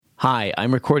Hi,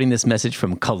 I'm recording this message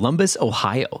from Columbus,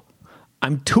 Ohio.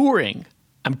 I'm touring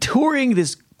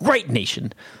this great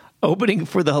nation, opening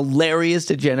for the hilarious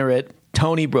degenerate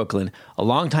Tony Brooklyn, a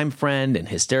longtime friend and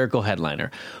hysterical headliner.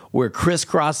 We're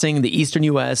crisscrossing the Eastern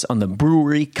U.S. on the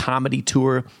Brewery Comedy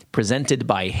Tour presented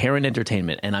by Heron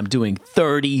Entertainment, and I'm doing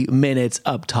 30 minutes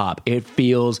up top. It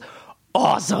feels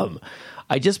awesome.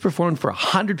 I just performed for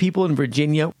 100 people in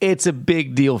Virginia. It's a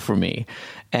big deal for me.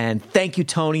 And thank you,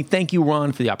 Tony. Thank you,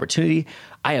 Ron, for the opportunity.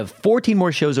 I have 14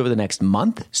 more shows over the next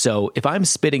month, so if I'm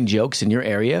spitting jokes in your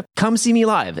area, come see me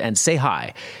live and say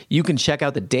hi. You can check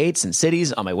out the dates and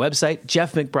cities on my website,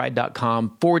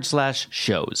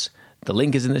 jeffmcbride.com/shows. The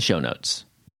link is in the show notes.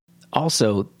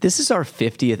 Also, this is our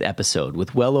 50th episode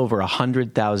with well over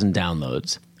 100,000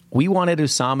 downloads. We wanted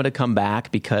Usama to come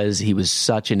back because he was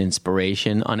such an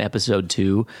inspiration on episode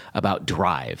 2 about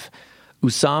drive.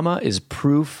 Usama is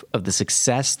proof of the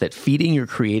success that feeding your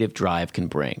creative drive can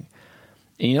bring.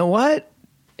 And you know what?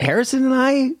 Harrison and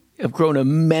I have grown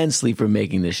immensely from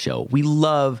making this show. We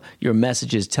love your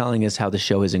messages telling us how the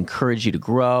show has encouraged you to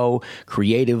grow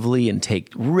creatively and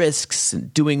take risks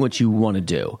and doing what you want to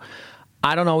do.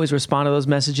 I don't always respond to those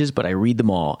messages, but I read them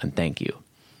all, and thank you.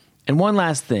 And one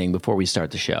last thing before we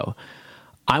start the show.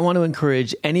 I want to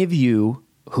encourage any of you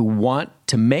who want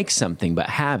to make something but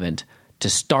haven't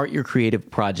to start your creative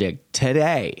project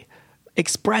today.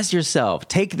 Express yourself.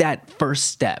 Take that first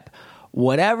step.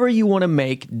 Whatever you want to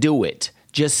make, do it.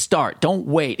 Just start. Don't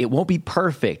wait. It won't be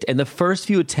perfect. And the first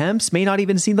few attempts may not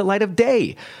even see the light of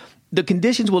day. The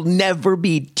conditions will never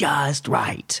be just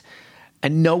right.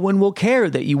 And no one will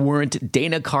care that you weren't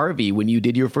Dana Carvey when you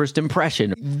did your first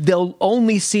impression. They'll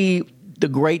only see the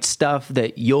great stuff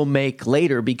that you'll make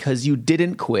later because you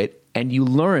didn't quit and you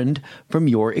learned from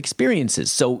your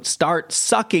experiences. So start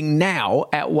sucking now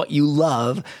at what you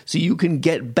love so you can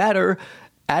get better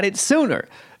at it sooner.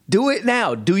 Do it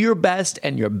now. Do your best,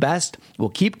 and your best will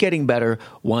keep getting better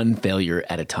one failure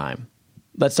at a time.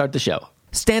 Let's start the show.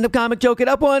 Stand-up comic joke it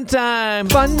up one time.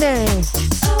 Fun day.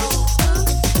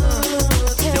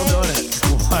 Still doing it.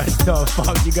 What the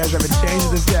fuck? You guys haven't changed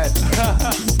this yet.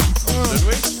 Did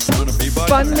we?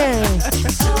 Fun day.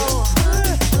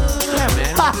 Yeah,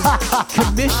 man.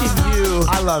 Commission you.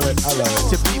 I love it.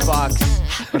 To beatbox.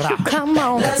 Come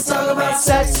on. Let's talk about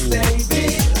sex,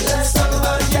 baby. Let's talk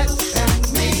about you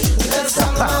and me. Let's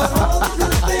talk about all the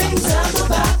good things and the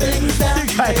bad things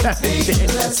that make me.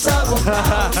 Let's talk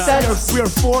about sex. We are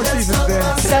 4 seasons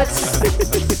in. Sex.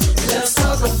 Let's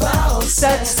talk about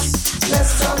sex.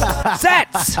 Let's talk about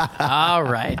Sets! All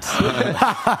right.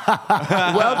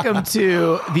 Welcome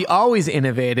to the always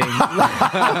innovating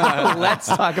Let's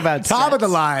Talk About Top of the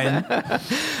Sets. line.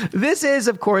 This is,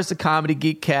 of course, a comedy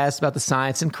geek cast about the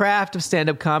science and craft of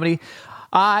stand-up comedy.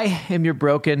 I am your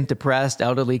broken, depressed,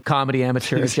 elderly comedy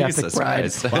amateur, Jeff Jesus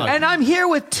McBride. Christ. And I'm here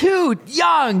with 2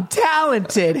 young,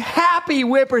 talented, happy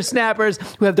whippersnappers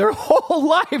who have their whole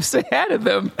lives ahead of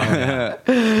them.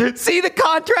 See the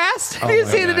contrast? Do you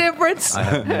see the difference?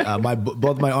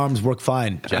 Both my arms work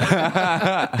fine, Jeff.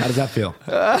 How does that feel?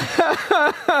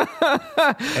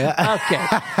 Okay.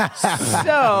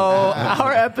 So,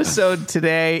 our episode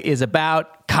today is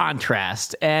about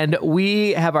contrast, and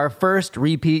we have our first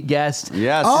repeat guest.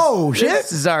 Yes. Oh, shit.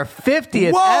 This is our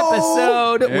 50th Whoa.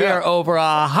 episode. We Yeah. are over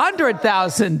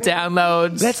 100,000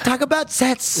 downloads. Let's talk about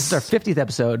sets. This is our 50th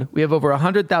episode. We have over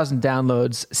 100,000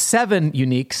 downloads, 7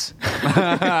 uniques.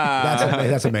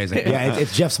 That's amazing. Yeah,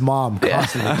 it's Jeff's mom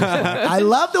constantly. I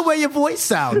love the way your voice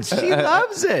sounds. She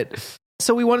loves it.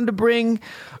 So we wanted to bring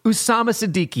Usama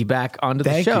Siddiqui back onto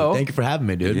the show. Thank you for having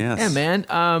me, dude. Yes. Yeah, man.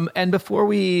 And before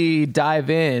we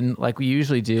dive in, like we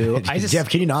usually do, Jeff,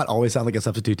 can you not always sound like a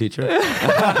substitute teacher?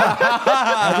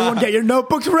 Everyone get your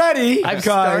notebooks ready. I've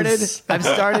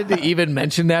started to even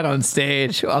mention that on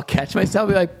stage. I'll catch myself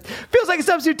and be like, feels like a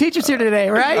substitute teacher's here today,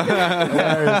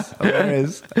 right?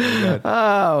 Hilarious.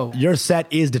 Oh. Your set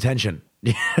is detention.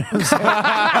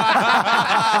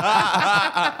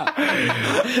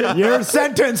 You're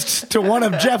sentenced to one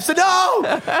of Jeff's. No,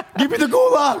 give me the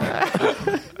gulag.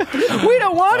 We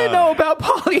don't want to know about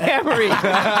polyamory.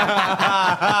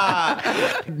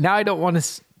 Now I don't want to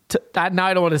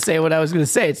say what I was going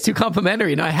to say. It's too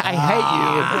complimentary. No, I hate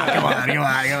you. Come on.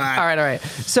 All right.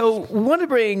 So we want to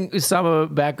bring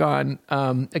Usama back on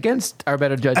against our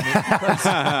better judgment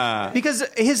because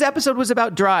his episode was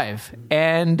about drive,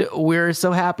 and we're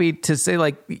so happy to say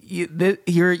like you're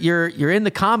in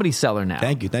the Comedy Cellar now.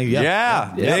 Thank you.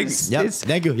 Yeah. Big.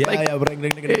 Thank you.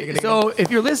 So if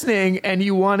you're listening and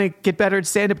you want to get better at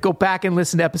stand-up, go back and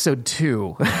listen to episode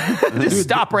 2. Just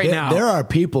stop right now. There are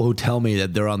people who tell me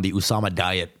that they're on on the Usama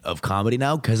diet of comedy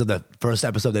now because of the first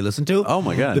episode they listened to. Oh,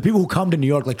 my God. The people who come to New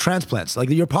York, like transplants, like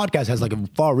your podcast has like a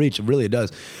far reach. It really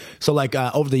does. So like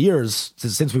over the years,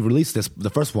 since we released the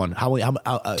first one,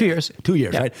 2 years. 2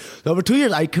 years, right? So over 2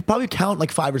 years, I could probably count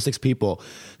like 5 or 6 people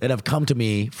that have come to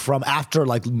me from after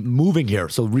like moving here.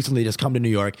 So recently just come to New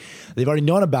York. They've already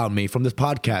known about me from this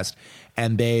podcast.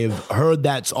 And they've heard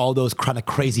that's all those kind of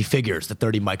crazy figures, the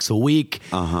 30 mics a week,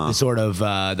 the sort of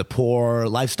the poor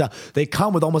lifestyle. They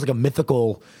come with almost like a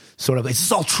mythical sort of, is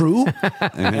this all true?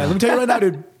 And let me tell you right now,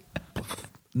 dude,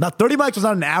 not 30 mics was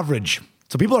not an average.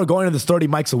 So people are going to this 30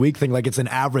 mics a week thing like it's an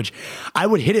average. I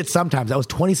would hit it sometimes. I was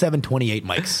 27, 28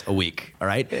 mics a week, all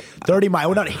right? 30 mics. I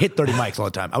would not hit 30 mics all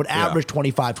the time. I would average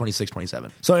 25, 26,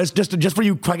 27. So it's just for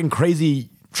you fucking crazy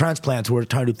transplants who are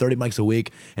trying to do 30 mics a week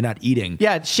and not eating.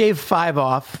 Yeah, shave 5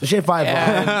 off. Shave 5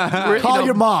 off. Call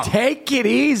your mom. Take it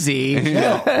easy.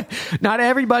 Not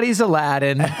everybody's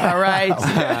Aladdin, all right?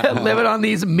 Living on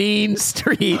these mean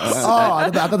streets. I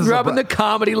thought this was rubbing the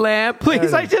comedy lamp.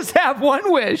 Please, I just have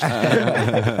one wish.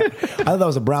 I thought that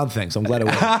was a Brown thing, so I'm glad it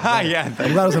was. Yeah,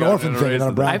 I'm glad it was an orphan thing, not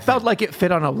a Brown I felt like it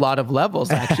fit on a lot of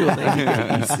levels, actually.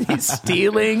 he's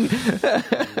stealing.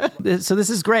 So this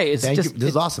is great. It's Thank just you. This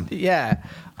is awesome. Yeah.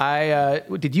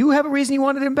 Did you have a reason you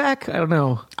wanted him back? I don't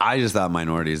know. I just thought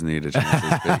minorities needed a chance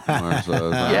to speak more.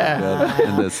 So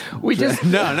it was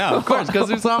Yeah. No, of course, because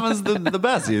Usama's the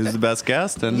best. He was the best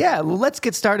guest. And Yeah, well, let's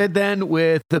get started then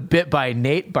with the bit by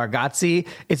Nate Bargatze.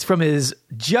 It's from his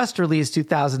just released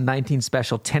 2019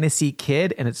 special, Tennessee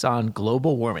Kid, and it's on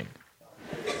global warming.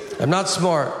 I'm not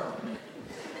smart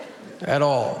at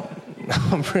all.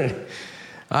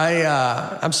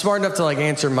 I'm smart enough to like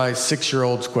answer my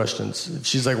 6-year-old's questions. If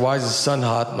she's like, "Why is the sun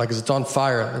hot?" I'm like, "'Cause it's on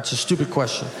fire." That's a stupid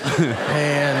question,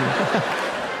 and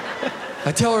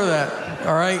I tell her that,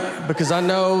 all right, because I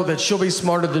know that she'll be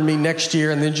smarter than me next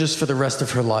year, and then just for the rest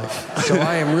of her life. So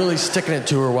I am really sticking it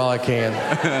to her while I can.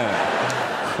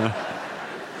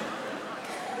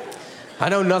 I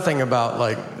know nothing about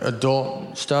like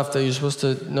adult stuff that you're supposed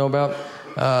to know about.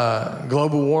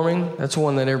 Global warming, that's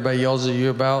one that everybody yells at you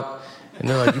about. And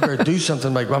they're like, "You better do something."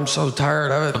 I'm like, "I'm so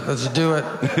tired of it. Let's do it."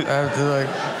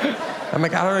 I'm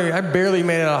like, I barely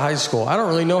made it out of high school. I don't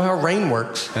really know how rain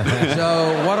works.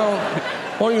 So why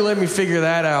don't you let me figure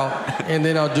that out, and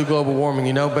then I'll do global warming,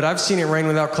 you know? But I've seen it rain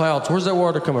without clouds. Where's that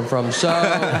water coming from? So...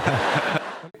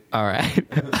 All right.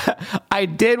 I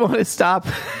did want to stop.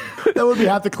 That would be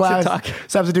half the class. talk.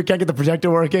 Substitute can't get the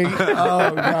projector working.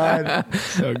 Oh, God.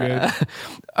 So good.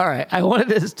 All right. I wanted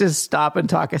to just stop and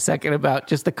talk a second about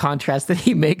just the contrast that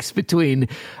he makes between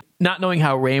not knowing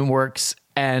how rain works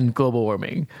and global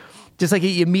warming. Just like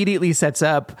he immediately sets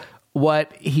up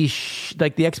what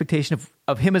like the expectation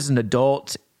of him as an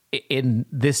adult in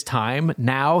this time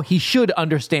now. He should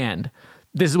understand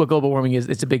this is what global warming is.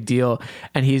 It's a big deal.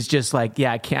 And he's just like,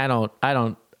 yeah,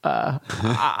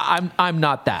 I'm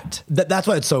not that. That's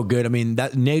why it's so good. I mean,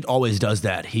 Nate always does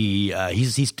that. He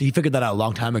figured that out a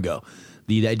long time ago.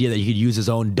 The idea that he could use his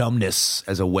own dumbness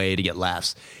as a way to get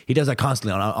laughs. He does that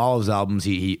constantly on all of his albums.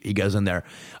 He goes in there.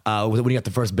 When he got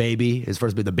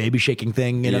the baby shaking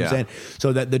thing, you know what I'm saying?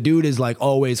 So that the dude is like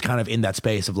always kind of in that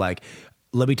space of like,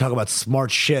 let me talk about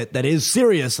smart shit that is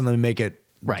serious and then make it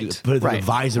Right. Put it right. in the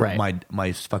visor right. of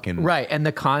my fucking... Right, and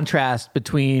the contrast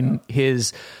between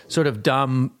his sort of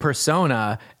dumb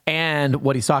persona and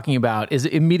what he's talking about is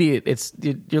immediate.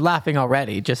 You're laughing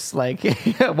already, just like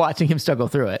watching him struggle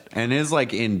through it. And his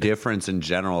like indifference in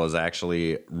general is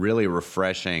actually really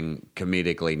refreshing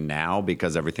comedically now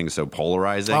because everything's so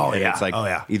polarizing. Oh, and yeah. It's like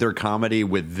either comedy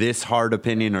with this hard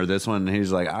opinion or this one. And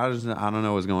he's like, I don't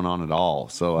know what's going on at all.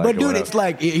 So, but dude, it's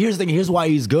like, here's the thing. Here's why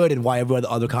he's good and why every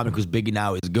other comic who's big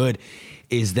now is good.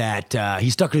 Is that he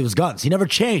stuck to his guns. He never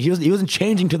changed. He wasn't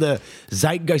changing to the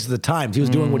zeitgeist of the times. He was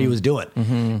doing what he was doing.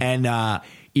 Mm-hmm. And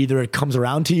either it comes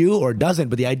around to you or it doesn't.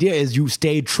 But the idea is you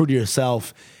stay true to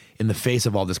yourself in the face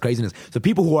of all this craziness. So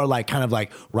people who are like kind of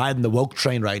like riding the woke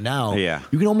train right now,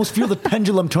 you can almost feel the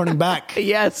pendulum turning back.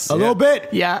 Yes. A little bit.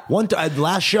 Yeah. The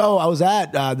last show I was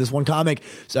at, this one comic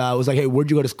was like, "Hey,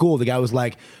 where'd you go to school?" The guy was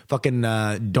like, fucking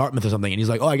Dartmouth or something. And he's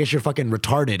like, "Oh, I guess you're fucking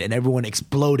retarded." And everyone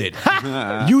exploded.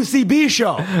 UCB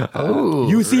show. Oh,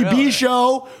 UCB really?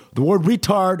 show. The word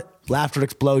retard, laughter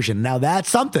explosion. Now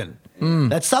that's something.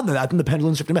 That's something. I think the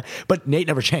pendulum shifted back. But Nate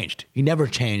never changed. He never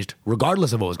changed,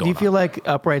 regardless of what was going on. Do you feel like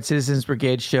Upright Citizens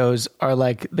Brigade shows are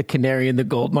like the canary in the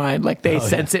gold mine? Like they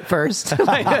sense it first?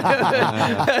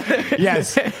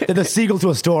 Yes. They're the seagull to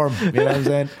a storm. You know what I'm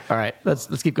saying? All right,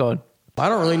 let's keep going. I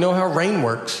don't really know how rain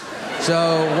works.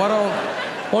 So why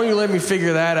don't you let me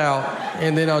figure that out,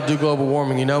 and then I'll do global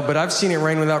warming, you know? But I've seen it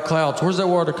rain without clouds. Where's that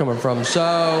water coming from? So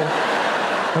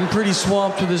I'm pretty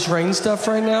swamped with this rain stuff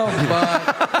right now,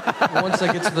 but once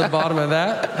I get to the bottom of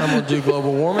that, I'm going to do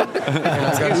global warming, and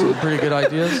I've got some pretty good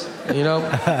ideas, you know?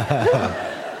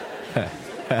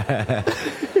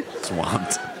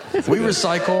 Swamped. We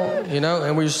recycle, you know,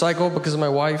 and we recycle because of my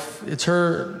wife. It's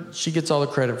her, she gets all the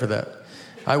credit for that.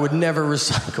 I would never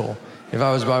recycle if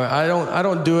I was by I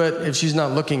don't do it if she's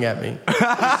not looking at me. So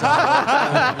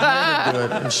I would never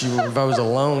do it if I was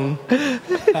alone.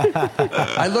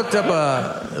 I looked up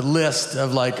a list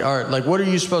of all right, what are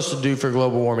you supposed to do for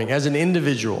global warming as an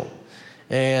individual?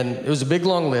 And it was a big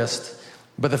long list,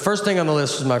 but the first thing on the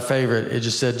list was my favorite. It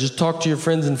just said, just talk to your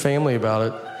friends and family about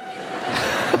it.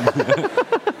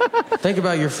 Think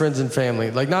about your friends and family,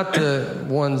 like not the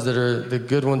ones that are the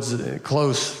good ones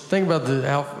close. Think about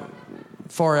how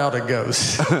far out it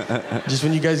goes. Just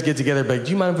when you guys get together, like,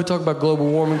 do you mind if we talk about global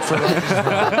warming for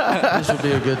this would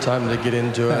be a good time to get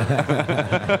into it.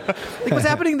 Like what's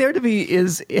happening there to me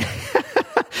is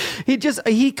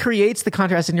he creates the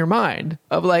contrast in your mind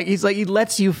of he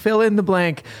lets you fill in the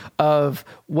blank of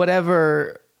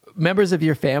whatever members of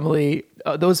your family,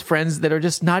 those friends that are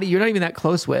just you're not even that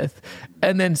close with,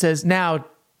 and then says, now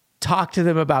talk to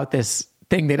them about this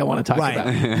thing they don't want to talk about.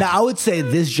 Now, I would say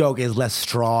this joke is less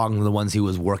strong than the ones he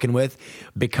was working with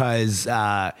because it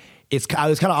was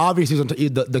kind of obvious.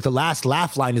 The last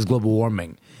laugh line is global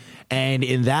warming. And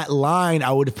in that line,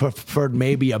 I would have preferred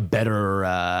maybe a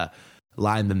better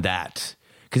line than that.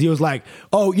 Because he was like,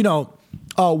 why don't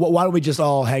we just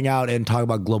all hang out and talk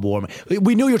about global warming?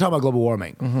 We knew you were talking about global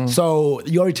warming. Mm-hmm. So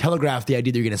you already telegraphed the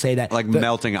idea that you're going to say that. Like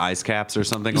melting ice caps or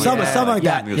something like something that. like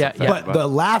that. Yeah. But the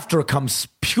laughter comes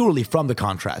purely from the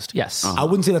contrast. Yes. I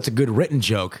wouldn't say that's a good written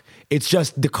joke. It's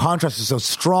just the contrast is so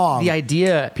strong. The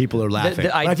idea. People are laughing.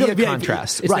 The idea of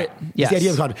contrast. Right. Yes. It's the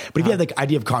idea of contrast. But if you had the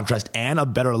idea of contrast and a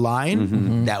better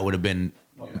line, that would have been...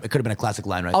 It could have been a classic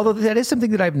line, right? Although that is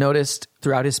something that I've noticed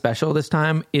throughout his special this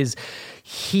time is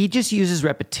he just uses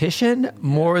repetition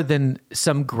more than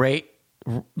some great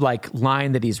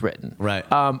line that he's written. Right.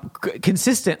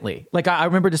 Consistently. I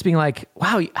remember just being like,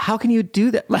 wow, how can you do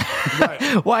that?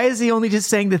 Right. Why is he only just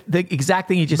saying the exact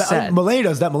thing he just said? Mulaney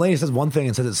does that. Mulaney says one thing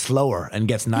and says it slower and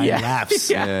gets 9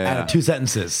 laughs out of 2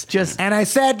 sentences. And I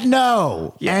said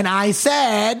no. Yeah. And I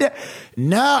said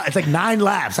no. It's like 9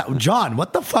 laughs. John,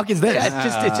 what the fuck is this?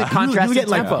 Yeah, it's a contrasting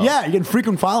tempo. You're getting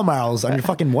frequent file miles on your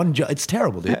fucking one joke. It's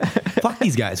terrible, dude. Fuck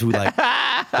these guys who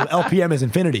LPM is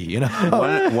infinity, you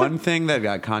know? One thing that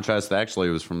got contrast actually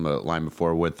was from the line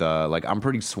before with I'm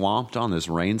pretty swamped on this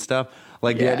rain stuff.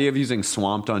 The idea of using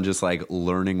swamped on just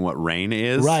learning what rain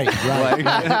is. Right.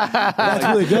 That's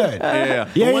really good.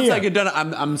 Yeah. Once I get done,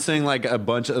 I'm seeing a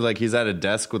bunch of he's at a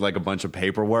desk with a bunch of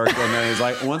paperwork, and then he's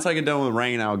like, once I get done with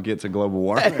rain, I'll get to global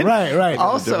warming. Right.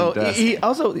 Also,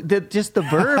 just the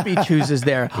verb he chooses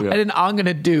there. And then I'm going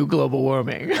to do global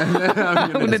warming.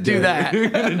 I'm going to do that. You're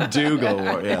going to do global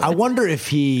warming. Yeah. I wonder if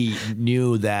he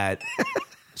knew that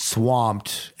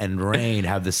swamped and rain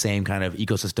have the same kind of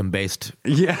ecosystem-based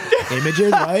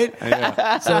images, right?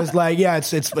 Yeah. So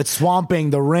it's it's swamping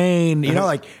the rain, you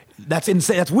know, that's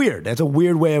insane. That's weird. That's a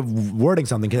weird way of wording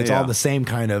something because it's all the same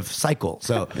kind of cycle.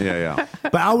 So yeah.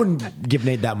 But I wouldn't give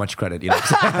Nate that much credit, you know.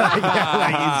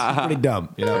 He's pretty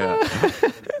dumb, you know.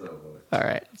 Yeah. All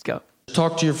right, let's go.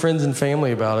 Talk to your friends and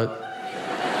family about it.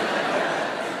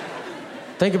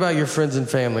 Think about your friends and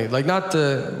family, not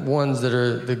the ones that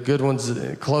are the good ones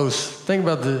close. Think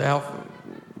about how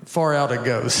far out it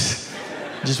goes.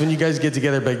 Just when you guys get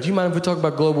together, like, do you mind if we talk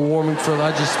about global warming for? I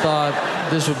just thought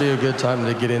this would be a good time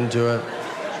to get into it.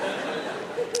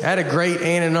 I had a great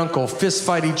aunt and uncle fist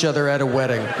fight each other at a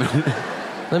wedding.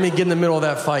 Let me get in the middle of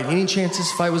that fight. Any chance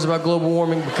this fight was about global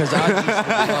warming? Because I just would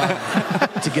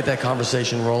love to get that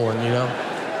conversation rolling, you know?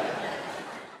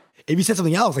 If you said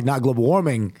something else, not global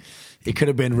warming, it could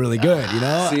have been really good, you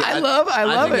know? See, I love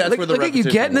it. Look at you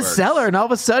get in the cellar, and all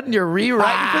of a sudden you're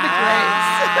rewriting for the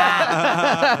greats.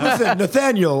 Listen,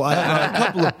 Nathaniel, I have a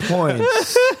couple of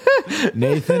points.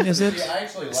 Nathan, is it?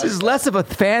 This is less of a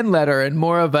fan letter and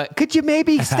more of a, could you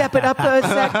maybe step it up a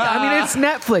sec? I mean, it's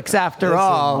Netflix after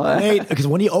all. Nate, because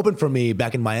when he opened for me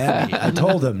back in Miami, I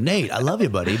told him, Nate, I love you,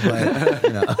 buddy, but,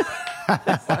 you know.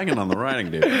 Hanging on the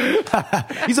writing, dude.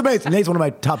 He's amazing. Nate's one of my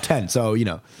top 10, so, you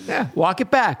know. Yeah, walk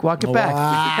it back. I'm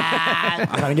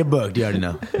trying to get booked, you already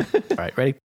know. All right,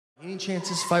 ready? Any chance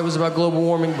this fight was about global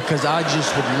warming? Because I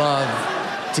just would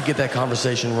love to get that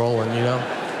conversation rolling, you know?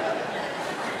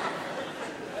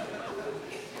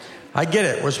 I get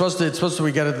it. It's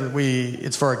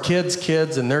for our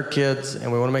kids and their kids,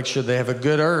 and we want to make sure they have a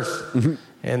good earth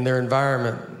and their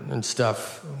environment and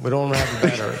stuff. We don't want to have a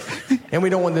bad earth. And we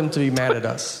don't want them to be mad at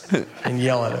us and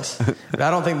yell at us. But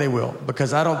I don't think they will,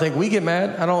 because I don't think we get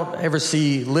mad. I don't ever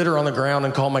see litter on the ground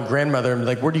and call my grandmother and be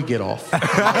like, where do you get off?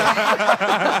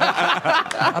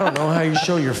 I don't know how you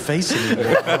show your face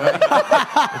anymore. Right?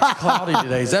 It's cloudy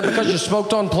today. Is that because you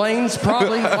smoked on planes?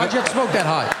 Probably. Why'd you have to smoke that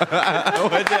high?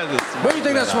 Where do you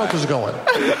think that smoke was going?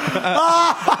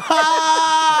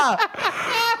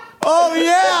 Oh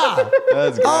yeah!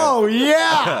 That's good. Oh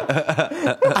yeah!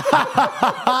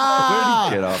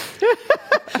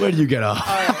 Where do you get off?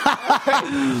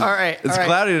 All right. It's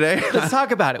cloudy today. Let's talk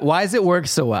about it. Why does it work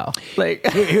so well? Like,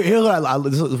 Here's what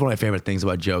this is one of my favorite things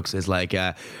about jokes is like,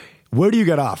 where do you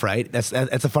get off? Right? That's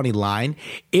a funny line.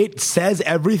 It says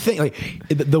everything. Like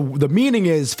the meaning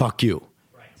is fuck you.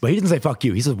 But he didn't say fuck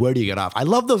you. He says, where do you get off? I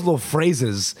love those little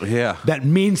phrases that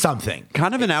mean something.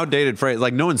 Kind of an outdated phrase.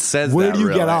 Like, no one says Where that, do you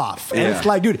really. get off? And it's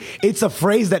like, dude, it's a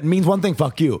phrase that means one thing,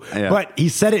 fuck you. Yeah. But he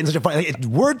said it in such a funny,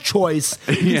 word choice.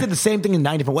 He said the same thing in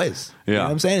 9 different ways. You know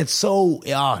what I'm saying? It's so,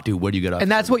 dude, where do you get off?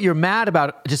 and that's what you're mad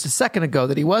about just a second ago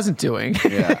that he wasn't doing.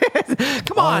 Yeah.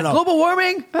 Come on, no. global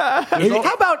warming.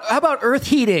 How about Earth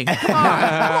heating? Come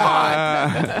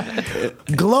on.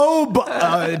 globe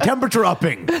temperature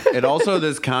upping. It also,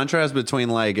 this contrast between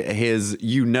like his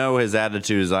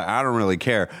attitude is like, I don't really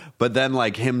care, but then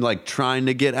like him like trying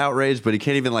to get outraged, but he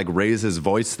can't even like raise his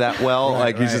voice that well.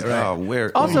 He's just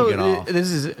where Also, you get off?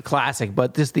 this is classic,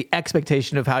 but just the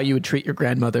expectation of how you would treat your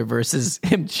grandmother versus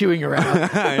him chewing around.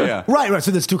 Yeah. Right.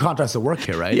 So there's two contrasts that work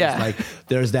here, right? Yeah. It's like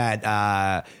there's that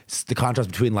the contrast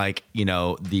between like,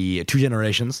 the two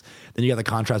generations. Then you got the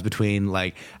contrast between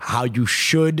like how you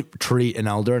should treat an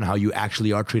elder and how you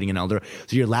actually are treating an elder.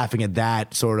 So you're laughing at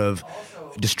that sort of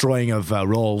destroying of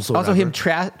roles. Or Also, whatever. him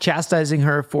chastising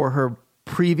her for her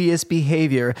previous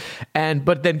behavior,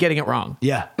 but then getting it wrong.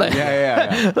 Yeah. Like,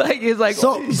 Yeah. like he's like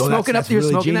So smoking up. You're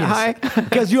smoking that high.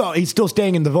 because he's still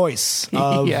staying in the voice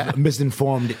of Yeah.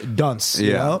 misinformed dunce.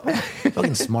 You Yeah. know?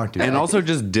 Fucking smart dude. And also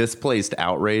just displaced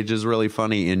outrage is really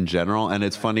funny in general. And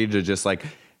it's funny to just like,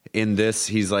 in this,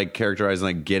 he's like characterizing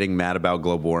like getting mad about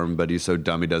global warming, but he's so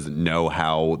dumb he doesn't know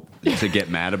how to get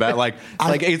mad about it. Like,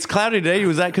 it's cloudy today.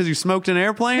 Was that because you smoked in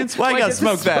airplanes? Why you got to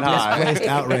smoke that high? Displaced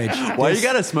outrage. Why you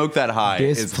got to smoke that high?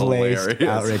 It's Displaced hilarious.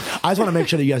 outrage. I just want to make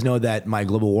sure that you guys know that my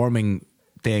global warming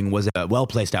thing was a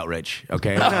well-placed outrage,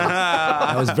 okay?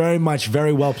 That was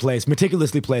very well-placed,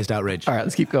 meticulously placed outrage. All right,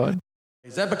 let's keep going.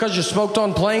 Is that because you smoked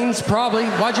on planes? Probably.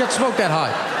 Why'd you have to smoke that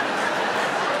high?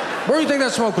 Where do you think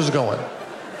that smoke was going?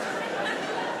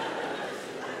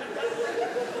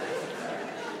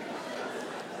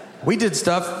 We did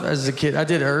stuff as a kid. I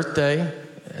did Earth Day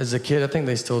as a kid. I think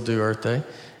they still do Earth Day.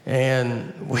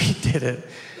 And we did it.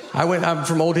 I'm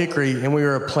from Old Hickory, and we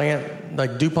were a plant,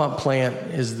 like DuPont plant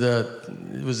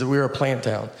we were a plant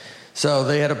town. So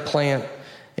they had a plant,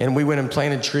 and we went and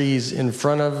planted trees in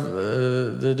front of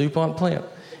the DuPont plant.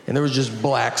 And there was just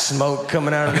black smoke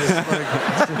coming out of this.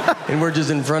 And we're just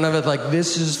in front of it like,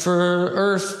 this is for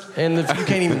Earth. And if you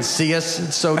can't even see us,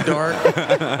 it's so dark.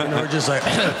 And we're just like,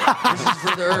 this is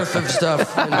for the Earth of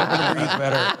stuff. And we're going to breathe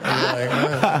better. And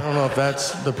we're like, I don't know if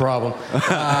that's the problem.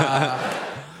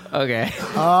 Okay.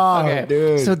 Oh, okay.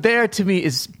 dude. So there, to me,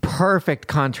 is perfect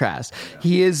contrast.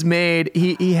 He is made.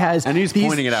 He has, And he's these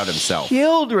pointing it out himself.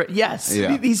 Children, yes.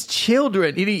 Yeah. These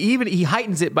children. He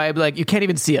heightens it by like, you can't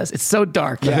even see us. It's so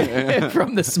dark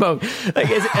from the smoke. Like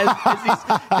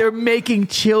they're making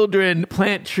children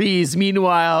plant trees.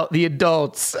 Meanwhile, the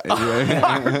adults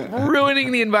are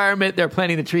ruining the environment they're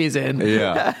planting the trees in.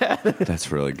 Yeah.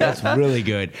 That's really good. That's really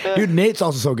good. Dude, Nate's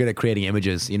also so good at creating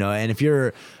images, and if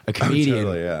you're a comedian,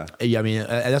 totally, yeah. I mean,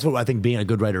 that's what I think being a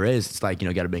good writer is. It's like,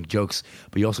 you got to make jokes,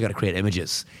 but you also got to create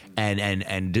images.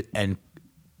 And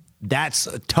that's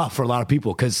tough for a lot of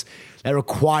people because that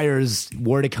requires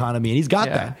word economy. And he's got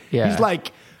that. Yeah. He's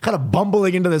like kind of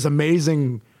bumbling into this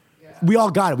amazing. We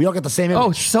all got it. We all got the same image.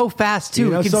 Oh, so fast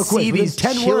too. You can so quick. see Within these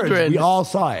 10 children words, we all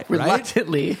saw it. Right?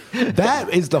 reluctantly.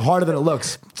 That is harder than it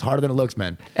looks. It's harder than it looks,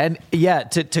 man. And yeah,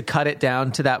 to cut it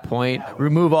down to that point,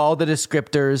 remove all the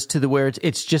descriptors to the where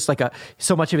it's just like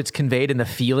so much of it's conveyed in the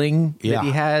feeling that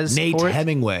he has. Nate for it.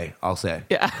 Hemingway, I'll say.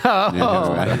 Yeah.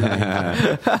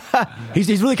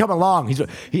 He's really come along.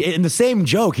 He, in the same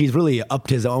joke, he's really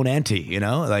upped his own ante,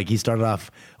 Like he started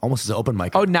off almost as an open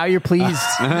micer. Oh, now you're pleased.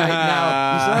 He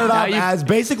started off as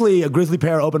basically a Grizzly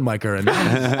Pear open micer, and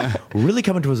now he's really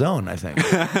coming to his own, I think.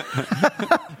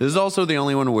 This is also the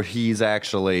only one where he's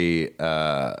actually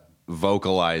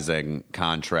vocalizing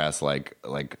contrast, like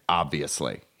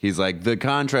obviously. He's like, the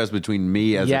contrast between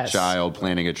me as a child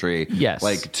planting a tree, Yes.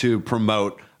 like to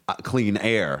promote clean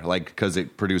air, like because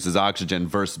it produces oxygen,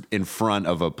 versus in front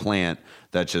of a plant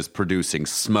that's just producing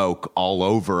smoke all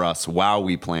over us while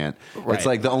we plant. Right. It's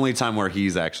like the only time where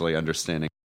he's actually understanding.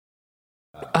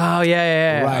 Oh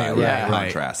yeah. Right.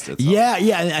 Contrast itself. Yeah,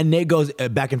 and Nate goes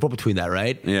back and forth between that,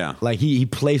 right? Yeah. Like he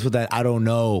plays with that I don't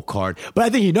know card, but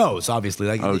I think he knows, obviously.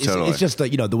 Like Totally. it's just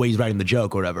the way he's writing the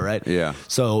joke or whatever, right? Yeah.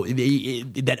 So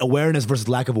that awareness versus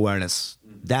lack of awareness,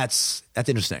 that's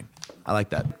interesting. I like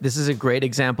that. This is a great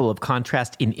example of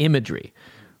contrast in imagery,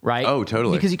 right? Oh,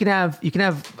 totally. Because you can have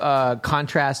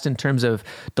contrast in terms of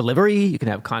delivery. You can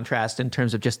have contrast in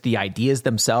terms of just the ideas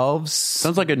themselves.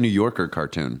 Sounds like a New Yorker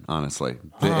cartoon, honestly.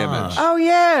 The image. Oh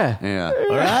yeah, Yeah.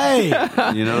 All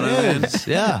right. You know what I mean?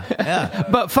 Yeah.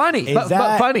 but funny. But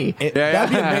funny. That'd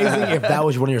be amazing if that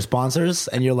was one of your sponsors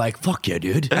and you're like, fuck yeah,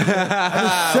 dude. I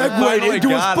just segued finally into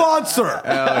a got it. sponsor.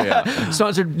 Oh, yeah.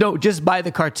 Sponsored, no, just buy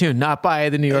the cartoon, not buy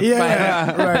the New York.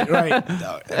 Yeah, right.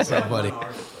 No, that's so funny.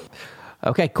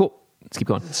 Okay, cool. Let's keep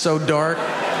going. So dark,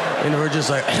 and we're just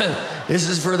like, this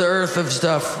is for the earth of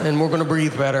stuff, and we're going to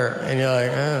breathe better. And you're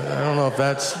like, I don't know if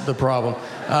that's the problem.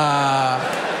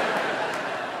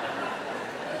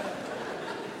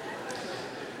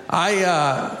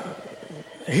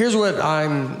 Here's what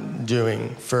I'm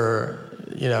doing for,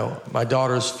 my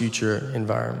daughter's future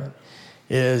environment.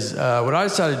 Is what I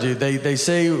decided to do. They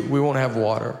say we won't have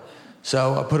water.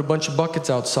 So I put a bunch of buckets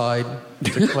outside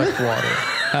to collect water.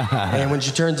 And when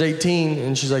she turns 18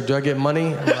 and she's like, do I get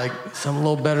money? I'm like, something a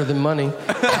little better than money.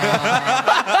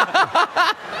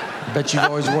 Bet you've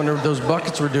always wondered what those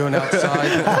buckets were doing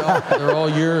outside. Well, they're all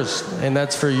yours. And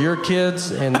that's for your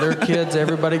kids and their kids.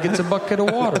 Everybody gets a bucket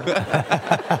of water.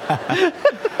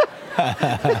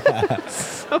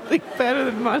 Something better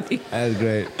than money. That's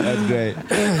great.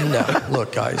 No,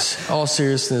 look, guys, all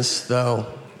seriousness, though,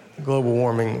 global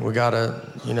warming, we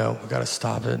gotta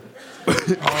stop it.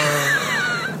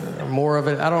 Or more of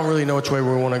it. I don't really know which way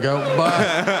we want to go, but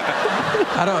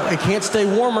it can't stay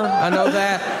warmer. I know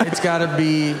that. It's got to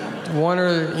be one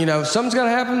or, something's got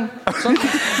to happen. Something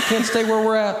can't stay where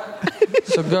we're at.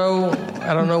 So go.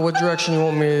 I don't know what direction you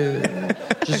want me to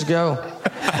just go.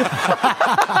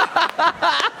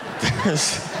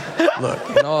 Look,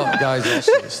 and all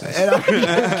seriousness.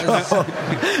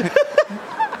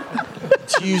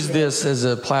 To use this as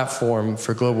a platform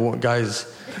for global guys,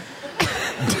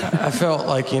 I felt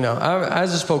like,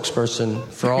 as a spokesperson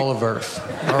for all of Earth,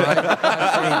 all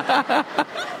right?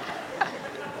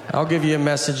 I'll give you a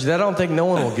message that I don't think no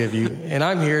one will give you, and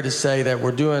I'm here to say that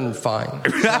we're doing fine.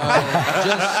 Just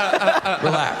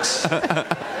relax.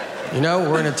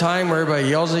 We're in a time where everybody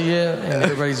yells at you and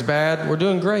everybody's bad. We're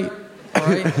doing great, all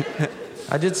right?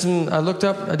 I did some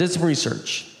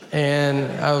research. And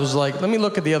I was like, let me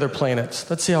look at the other planets.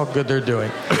 Let's see how good they're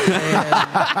doing. And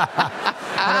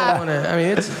I don't want to. I mean,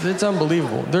 it's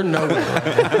unbelievable. They're nowhere.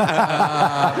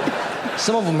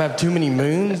 Some of them have too many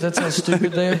moons. That's how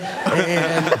stupid they are.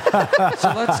 And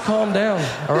so let's calm down.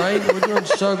 All right,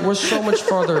 we're so much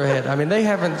farther ahead. I mean, they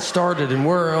haven't started, and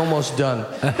we're almost done.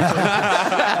 So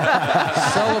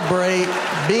celebrate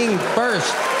being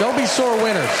first. Don't be sore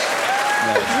winners.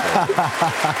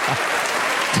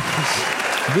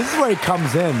 This is where he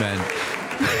comes in, man.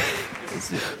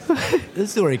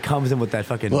 This is where he comes in with that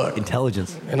fucking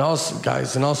intelligence. And all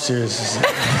seriousness.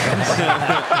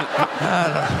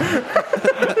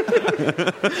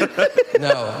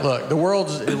 No, look,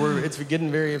 the it's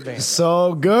getting very advanced.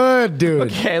 So good,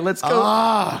 dude. Okay, let's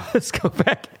go. Let's go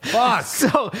back. Fuck.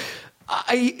 So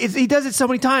he does it so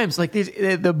many times. Like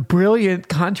the brilliant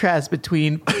contrast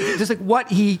between just like what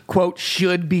he quote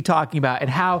should be talking about and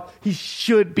how he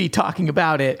should be talking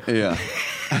about it. Yeah.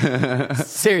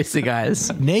 Seriously,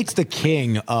 guys. Nate's the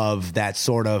king of that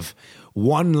sort of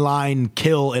one-line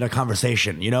kill in a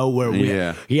conversation, where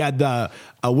he had the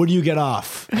where do you get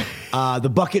off?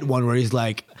 The bucket one where he's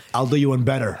like, I'll do you one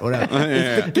better.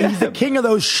 Whatever. He's the king of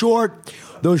those short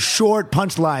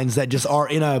punchlines that just are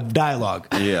in a dialogue.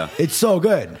 Yeah. It's so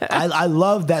good. I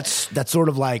love that sort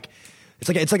of like,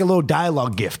 it's like a little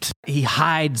dialogue gift. He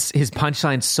hides his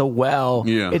punchlines so well.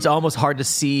 Yeah. It's almost hard to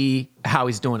see how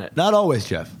he's doing it. Not always,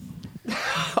 Jeff.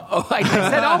 Oh, I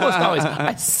said almost always.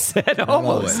 I said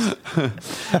almost.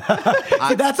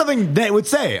 See, that's something they would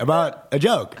say about a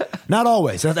joke. Not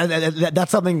always.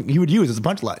 That's something he would use as a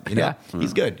punchline. Yeah.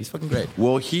 He's good. He's fucking great.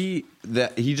 Well, he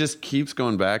that he just keeps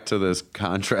going back to this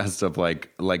contrast of like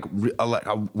we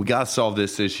gotta solve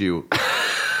this issue,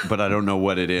 but I don't know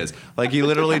what it is. Like he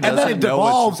literally And doesn't then it know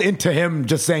devolves into him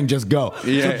just saying, just go.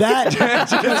 Yeah. So that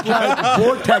just like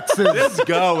vortexes Just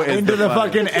go is into the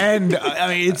funny. fucking end. I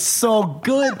mean, it's so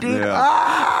good, dude.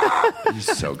 Yeah.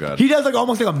 He's so good. He does like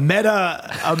almost like a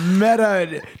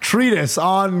meta treatise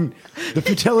on the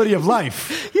futility of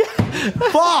life.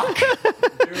 Fuck.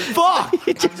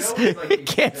 It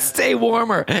can't stay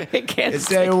warmer. It can't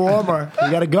Stay warmer.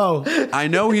 You gotta go. I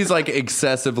know he's like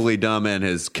excessively dumb, and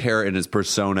his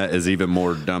persona is even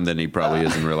more dumb than he probably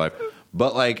is in real life.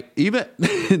 But like even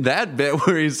that bit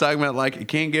where he's talking about like it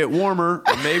can't get warmer,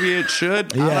 or maybe it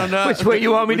should. I don't know. Which way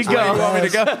you want me to Which way go? you want me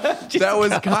to go? That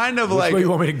was kind of like. Where you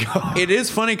want me to go? It is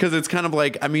funny because it's kind of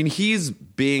like, I mean, he's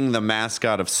being the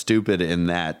mascot of stupid in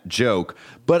that joke,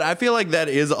 but I feel like that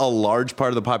is a large part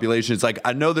of the population. It's like,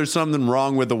 I know there's something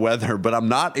wrong with the weather, but I'm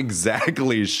not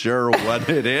exactly sure what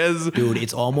it is. Dude,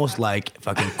 it's almost like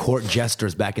fucking court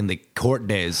jesters back in the court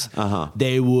days.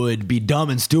 They would be dumb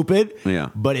and stupid. Yeah.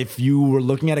 But if you were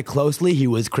looking at it closely, he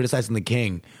was criticizing the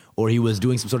king. Or he was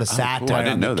doing some sort of satire. cool. I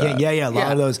didn't on the know king. that. Yeah, a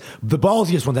lot of those. The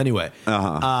ballsiest ones, anyway,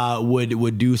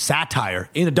 would do satire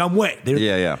in a dumb way.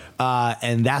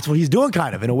 And that's what he's doing,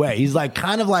 kind of in a way. He's like,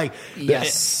 kind of like,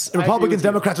 Yes. the Republicans,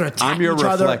 Democrats are attacking I'm your each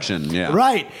other. reflection, yeah.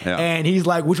 Right. Yeah. And he's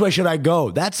like, which way should I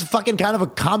go? That's fucking kind of a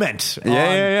comment.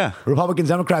 Yeah. Republicans,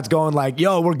 Democrats going like,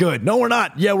 yo, we're good. No, we're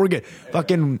not. Yeah, we're good.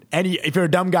 Fucking, if you're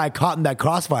a dumb guy caught in that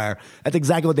crossfire, that's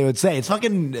exactly what they would say. It's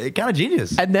fucking kind of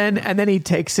genius. And then he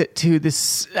takes it to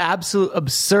this absolute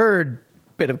absurd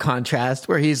bit of contrast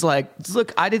where he's like,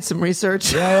 look, I did some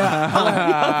research on the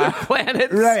other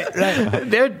planets. Right.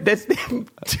 That's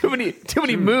too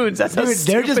many moons. That's how Dude,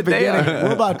 they're just stupid they beginning. are.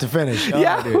 We're about to finish.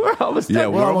 Yeah, dude. we're almost done. Yeah,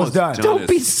 we're almost done. Don't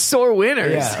be sore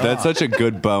winners. Yeah. That's such a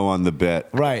good bow on the bit.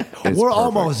 Right. It's We're perfect.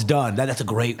 almost done. That's a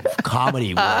great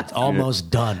comedy word. It's almost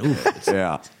done. Ooh,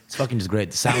 it's fucking just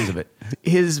great. The sounds of it.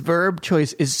 His verb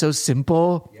choice is so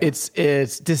simple. It's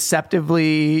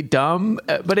deceptively dumb,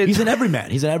 but He's an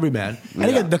everyman. And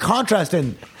again, the contrast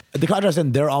in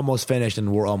they're almost finished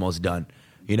and we're almost done.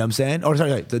 You know what I'm saying? Or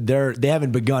sorry, they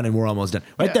haven't begun and we're almost done.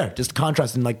 Right there, just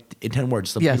contrast in 10 words.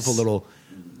 Just a beautiful little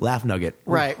laugh nugget.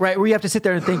 Right. Where you have to sit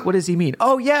there and think, what does he mean?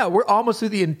 Oh yeah, we're almost through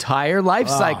the entire life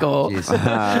cycle.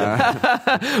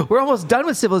 We're almost done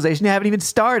with civilization. You haven't even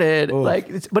started.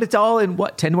 But it's all in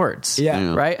 10 words.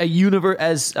 Yeah. Right. A universe,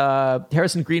 as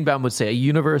Harrison Greenbaum would say, a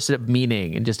universe of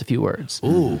meaning in just a few words.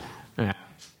 Ooh. Yeah.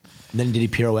 And then did he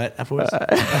pirouette afterwards?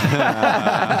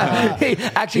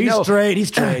 Actually, He's no. straight.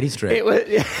 It was,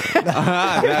 he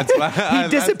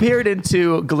disappeared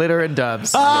into glitter and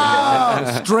doves.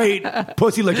 Straight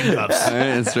pussy licking doves. All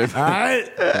right.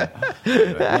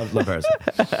 Love Harrison.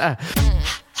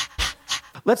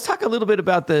 Let's talk a little bit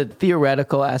about the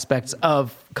theoretical aspects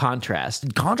of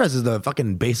contrast. Contrast is the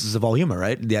fucking basis of all humor,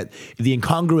 right? The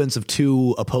incongruence of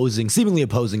two seemingly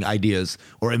opposing ideas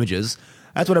or images.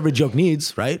 That's what every joke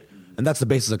needs, right? And that's the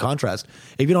basis of contrast.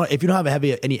 If you don't have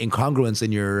any incongruence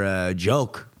in your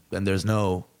joke, then there's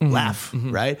no laugh,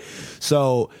 right?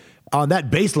 So on that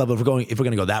base level, if we're going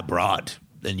to go that broad,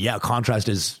 then yeah, contrast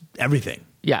is everything.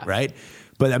 Yeah. Right.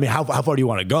 But I mean, how far do you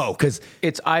want to go? Because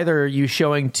It's either you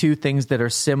showing two things that are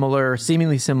similar,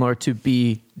 seemingly similar, to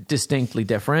be distinctly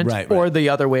different, Right. or the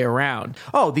other way around.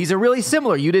 Oh, these are really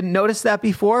similar. You didn't notice that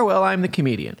before? Well, I'm the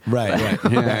comedian. right.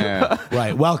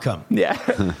 Right. Welcome. Yeah.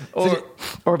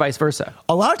 or vice versa.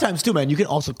 A lot of times too, man, you can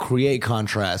also create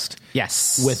contrast.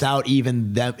 Yes. Without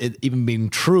it even being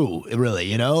true, really,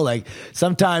 you know? Like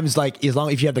sometimes as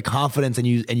long as you have the confidence and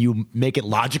you make it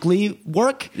logically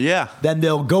work, Yeah. then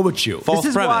they'll go with you. False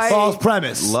This is premise. why- False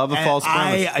premise. Love a And false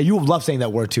premise. You love saying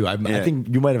that word too. I think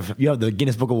you have the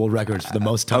Guinness Book of World Records for the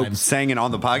most times. saying it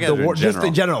on the podcast The or word, just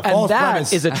in general. And False that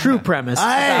premise. is a true premise.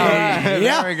 Hey,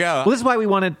 yeah. There we go. Well, this is why we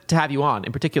wanted to have you on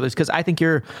in particular, because I think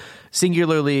you're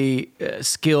singularly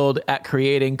skilled at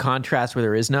creating contrast where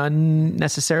there is none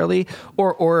necessarily,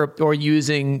 or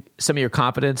using some of your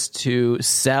confidence to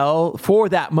sell for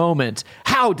that moment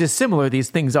how dissimilar these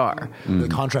things are. The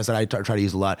contrast that I try to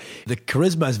use a lot. The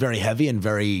charisma is very heavy and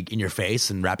very in your face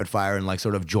and rapid fire and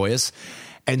sort of joyous.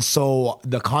 And so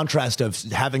the contrast of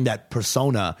having that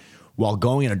persona while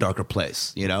going in a darker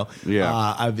place, you know? Yeah.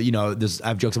 I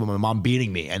have jokes about my mom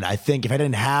beating me. And I think if I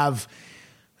didn't have,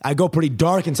 I go pretty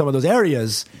dark in some of those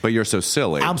areas. But you're so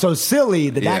silly. I'm so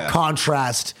silly that Yeah.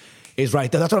 contrast is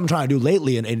right there. That's what I'm trying to do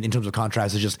lately in terms of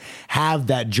contrast, is just have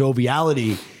that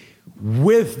joviality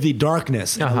with the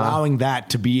darkness and allowing that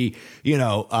to be,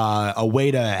 a way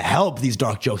to help these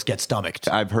dark jokes get stomached.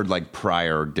 I've heard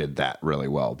Pryor did that really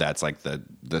well. That's the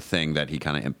the thing that he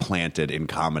kind of implanted in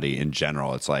comedy in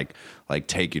general. It's like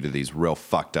take you to these real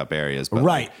fucked up areas. But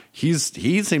Right. he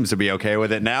seems to be okay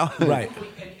with it now. Right.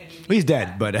 He's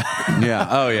dead, but Yeah.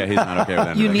 Oh yeah. He's not okay with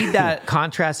it. You need that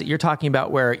contrast that you're talking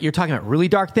about, where you're talking about really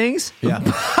dark things. Yeah.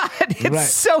 But it's Right.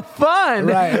 so fun.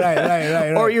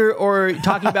 right. Or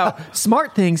talking about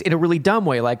smart things in a really dumb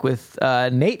way, like with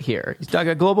Nate here. He's talking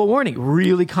about global warming,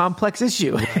 really complex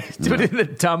issue. He's doing it in the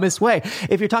dumbest way.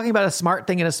 If you're talking about a smart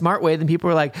thing in a smart way, then people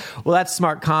are like, well, that's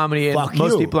smart comedy, and Fuck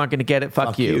most you. people aren't going to get it.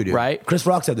 Fuck you, dude. right? Chris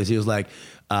Rock said this. He was like,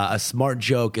 a smart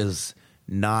joke is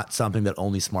not something that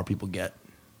only smart people get.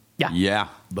 Yeah.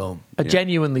 Boom. A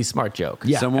genuinely smart joke.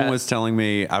 Yeah. Someone was telling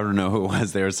me, I don't know who it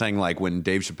was, they were saying like when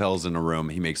Dave Chappelle's in a room,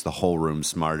 he makes the whole room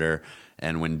smarter.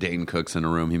 And when Dane Cook's in a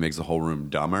room, he makes the whole room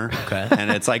dumber. Okay.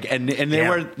 And it's like, and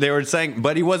they were saying,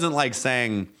 but he wasn't like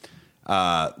saying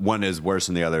one is worse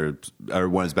than the other or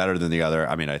one is better than the other.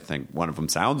 I mean, I think one of them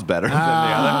sounds better than the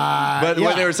other. But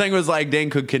what they were saying was like Dane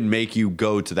Cook can make you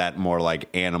go to that more like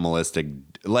animalistic,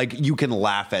 like you can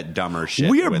laugh at dumber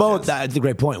shit. We are with both. this. That's a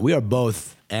great point. We are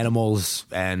both animals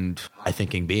and high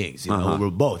thinking beings. You know, we're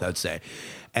both. I'd say,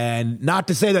 and not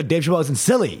to say that Dave Chappelle isn't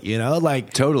silly. You know,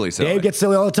 like Totally silly. Dave gets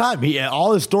silly all the time.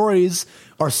 All his stories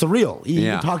are surreal. He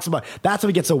even talks about. That's what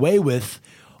he gets away with.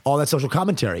 All that social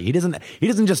commentary. He doesn't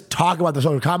just talk about the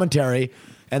social commentary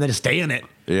and then just stay in it.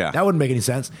 Yeah, that wouldn't make any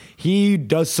sense. He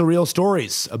does surreal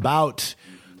stories about.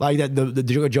 Like that, the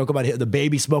joke about the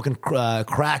baby smoking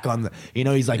crack on the,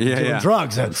 he's like doing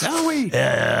drugs. And, that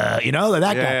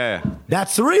guy. Yeah.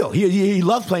 That's surreal. He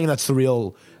loves playing that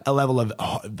surreal level of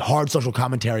hard social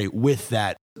commentary with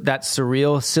that. That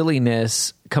surreal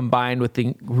silliness combined with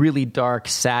the really dark,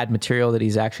 sad material that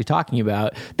he's actually talking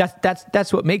about.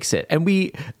 That's what makes it. And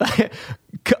we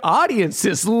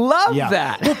audiences love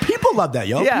that. Well, people love that,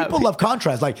 yo. Yeah. People love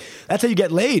contrast. Like that's how you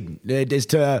get laid. It is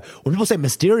to when people say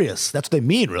mysterious, that's what they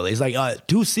mean. Really, it's like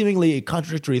two seemingly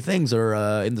contradictory things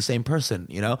are in the same person.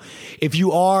 If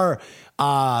you are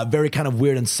very kind of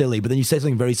weird and silly, but then you say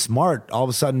something very smart, all of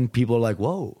a sudden people are like,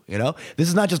 "Whoa!" This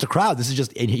is not just a crowd. This is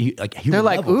just like human They're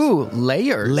like, levels. ooh,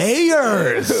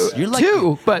 layers. You're like,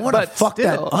 Two, I want to but fuck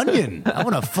still. that onion. I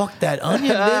want to fuck that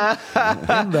onion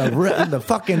in the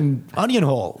fucking onion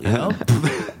hole.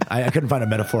 I couldn't find a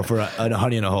metaphor for an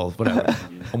onion in a hole. Whatever.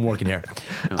 I'm working here.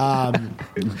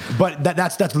 But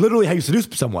that's literally how you seduce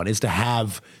someone, is to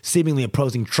have seemingly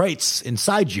opposing traits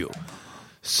inside you.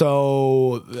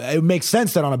 So it makes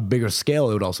sense that on a bigger scale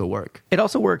it would also work. It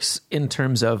also works in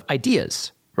terms of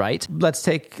ideas, right? Let's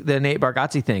take the Nate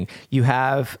Bargatze thing. You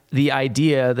have the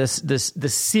idea, the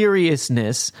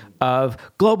seriousness of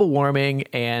global warming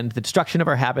and the destruction of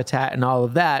our habitat and all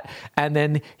of that, and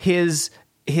then his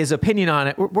opinion on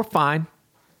it. We're fine.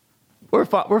 We're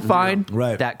fine.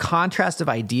 Right. That contrast of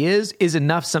ideas is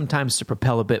enough sometimes to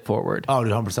propel a bit forward. Oh,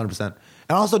 dude, 100%.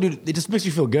 And also, dude, it just makes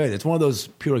you feel good. It's one of those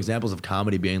pure examples of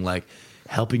comedy being like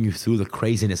helping you through the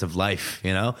craziness of life,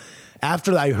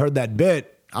 After I heard that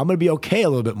bit, I'm going to be okay a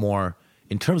little bit more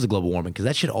in terms of global warming, because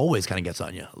that shit always kind of gets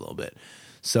on you a little bit.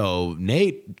 So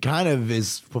Nate kind of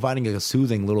is providing a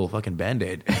soothing little fucking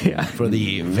Band-Aid for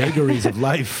the vagaries of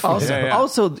life.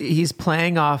 Also, he's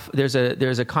playing off. There's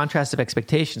a contrast of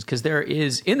expectations, because there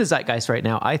is in the zeitgeist right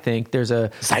now. I think there's a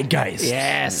zeitgeist.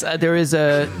 Yes, there is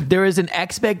an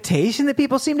expectation that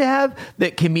people seem to have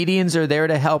that comedians are there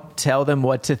to help tell them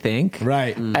what to think,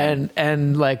 right?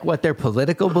 And like what their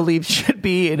political beliefs should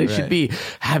be, and it should be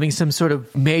having some sort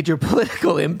of major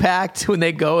political impact when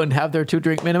they go and have their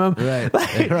 2-drink minimum, right?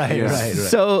 Right.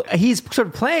 So he's sort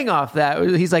of playing off that.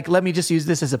 He's like, let me just use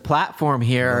this as a platform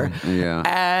here.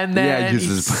 And then he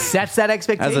sets that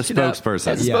expectation as a spokesperson.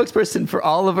 As a spokesperson for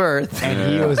all of Earth.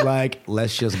 And he was like,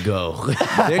 let's just go.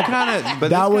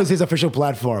 That was his official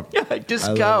platform.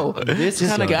 Just go. This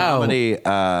kind of comedy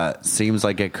seems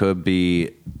like it could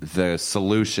be the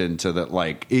solution to the,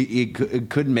 like, it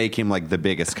could make him like the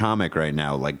biggest comic right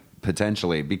now, like,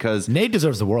 potentially, because Nate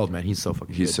deserves the world, man. He's so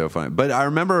fucking good. So funny. But I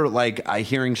remember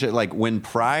hearing shit like when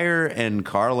Pryor and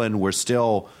Carlin were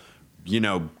still,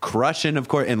 crushing, of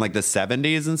course, in like the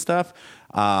 70s and stuff.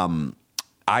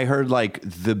 I heard like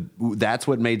that's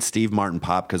what made Steve Martin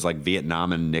pop, because like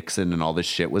Vietnam and Nixon and all this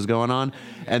shit was going on,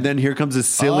 and then here comes this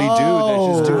silly dude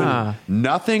that's just doing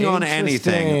nothing on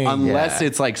anything unless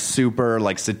it's like super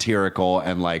like satirical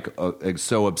and like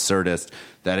so absurdist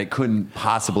that it couldn't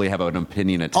possibly have an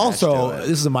opinion attached to it.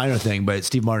 This is a minor thing, but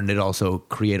Steve Martin did also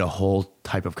create a whole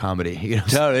type of comedy.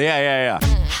 Totally, yeah.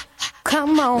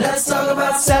 Come on, let's talk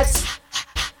about sex.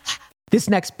 This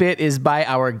next bit is by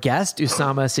our guest,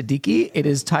 Usama Siddiqui. It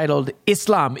is titled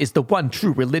Islam is the One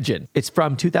True Religion. It's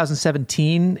from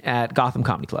 2017 at Gotham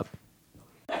Comedy Club.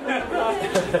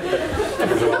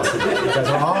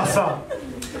 guys are awesome.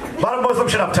 A lot of Muslim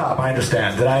shit up top, I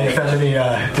understand. Did I offend any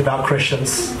devout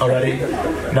Christians already?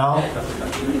 No?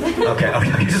 Okay.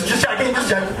 Just check.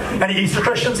 Any Eastern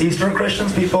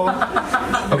Christians, people?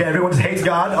 Okay, everyone just hates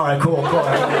God? All right, cool.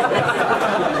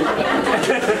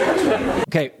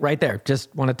 Okay, right there.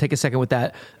 Just want to take a second with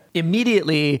that.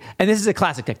 Immediately, and this is a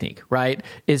classic technique, right?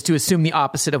 Is to assume the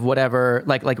opposite of whatever,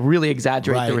 like really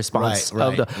exaggerate the response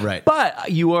of the. Right.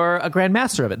 But you are a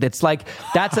grandmaster of it. That's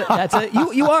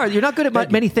you are. You're not good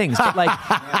at many things, but like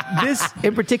this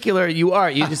in particular, you are.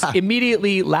 You just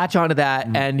immediately latch onto that,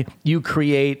 and you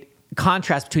create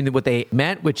contrast between what they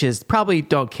meant, which is probably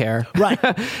don't care, right,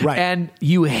 and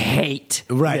you hate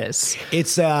this.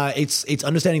 It's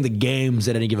understanding the games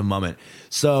at any given moment.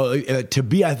 So to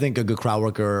be, I think, a good crowd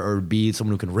worker or be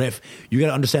someone who can riff, you got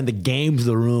to understand the games of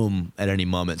the room at any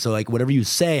moment. So like whatever you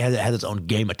say has its own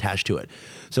game attached to it.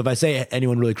 So if I say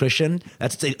anyone really Christian,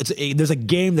 there's a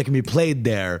game that can be played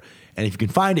there. And if you can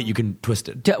find it, you can twist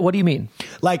it. What do you mean?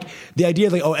 Like the idea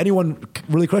is like, oh, anyone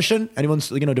really Christian? Anyone's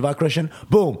devout Christian?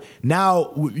 Boom.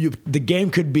 Now the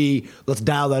game could be, let's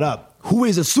dial that up. Who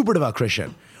is a super devout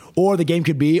Christian? Or the game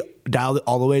could be dial it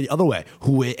all the way the other way.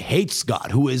 Who hates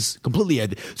God? Who is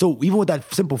completely... So even with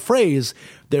that simple phrase,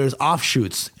 there's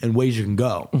offshoots and ways you can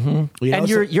go. Mm-hmm. And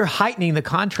you're heightening the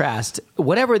contrast.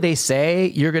 Whatever they say,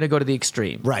 you're going to go to the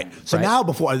extreme. Right. So now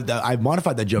I've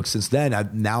modified that joke since then.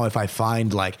 Now if I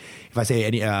find like, if I say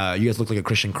you guys look like a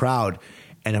Christian crowd,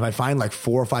 and if I find like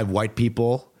 4 or 5 white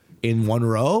people in one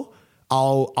row,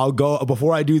 I'll go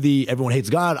before I do the everyone hates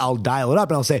God. I'll dial it up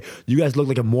and I'll say, you guys look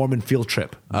like a Mormon field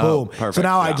trip. Oh, boom. perfect. So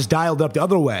now I just dialed it up the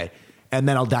other way, and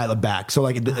then I'll dial it back. So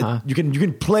like you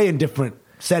can play in different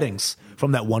settings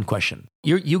from that one question.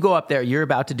 You go up there, you're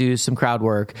about to do some crowd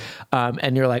work,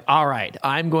 and you're like, all right,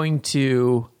 I'm going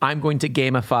to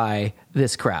gamify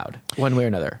this crowd one way or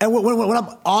another. And when I'm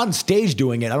on stage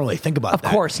doing it, I don't really think about that.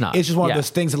 Of course not. It's just one of those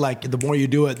things that like the more you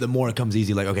do it, the more it comes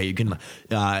easy. Like, okay, you can,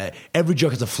 every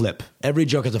joke has a flip. Every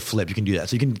joke has a flip. You can do that.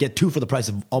 So you can get 2 for the price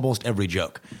of almost every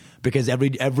joke because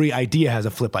every idea has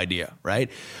a flip idea, right?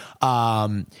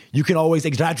 You can always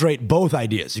exaggerate both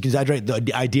ideas. You can exaggerate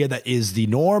the idea that is the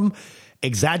norm,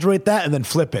 exaggerate that, and then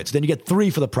flip it. So then you get 3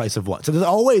 for the price of 1. So there's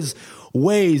always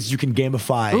ways you can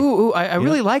gamify. I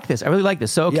really like this. I really like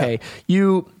this. So, okay,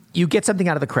 you get something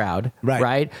out of the crowd,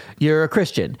 right? You're a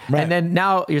Christian. Right. And then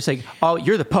now you're saying, oh,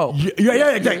 you're the Pope.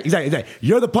 Yeah, exactly.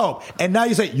 You're the Pope. And now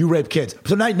you say, you rape kids.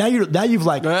 So now you've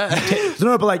like,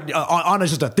 but like on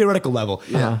just a theoretical level,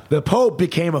 the Pope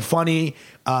became a funny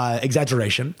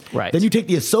exaggeration. Right. Then you take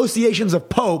the associations of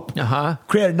Pope,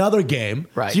 create another game.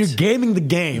 Right. So you're gaming the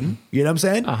game. You know what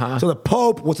I'm saying? So the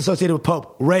Pope, what's associated with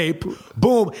Pope? Rape.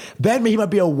 Boom. Then he might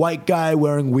be a white guy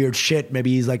wearing weird shit.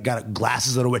 Maybe he's like got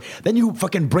glasses that are weird. Then you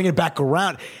fucking bring it back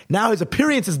around. Now his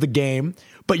appearance is the game,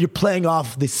 but you're playing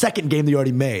off the second game that you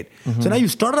already made. So now you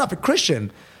started off a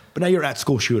Christian, but now you're at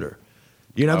school shooter.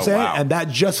 You know what I'm saying? Wow. And that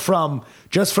just from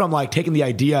like taking the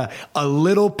idea a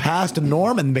little past the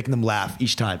norm and making them laugh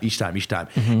each time.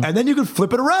 And then you can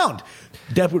flip it around.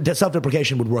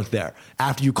 Self-deprecation would work there.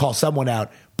 After you call someone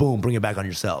out, boom, bring it back on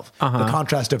yourself. The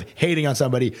contrast of hating on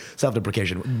somebody,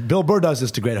 self-deprecation. Bill Burr does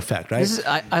this to great effect, right?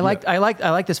 I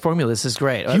like this formula. This is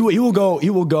great. He will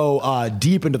go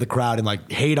deep into the crowd and like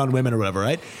hate on women or whatever,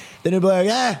 right? Then he'll be like,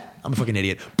 I'm a fucking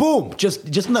idiot. Boom, just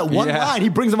in that one line, he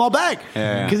brings them all back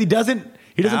because he doesn't.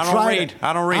 He doesn't I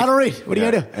don't read. What are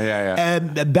you gonna do? Yeah.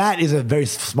 And that is a very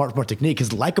smart technique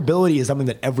because likability is something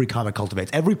that every comic cultivates.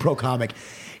 Every pro comic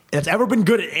that's ever been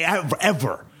good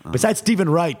ever, besides Stephen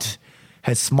Wright,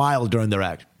 has smiled during their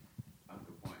act.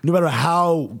 No matter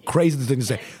how crazy the thing they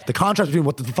say, the contrast between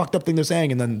what the fucked up thing they're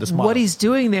saying and then the smile. What he's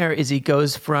doing there is he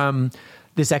goes from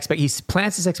this he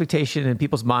plants this expectation in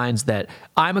people's minds that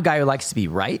I'm a guy who likes to be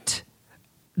right.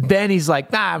 Then he's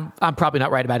like, nah, I'm probably not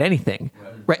right about anything,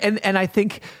 right? And I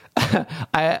think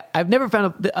I've never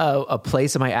found a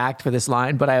place in my act for this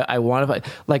line, but I want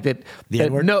to like that.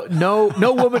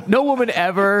 No woman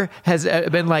ever has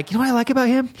been like, you know what I like about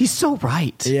him? He's so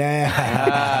right.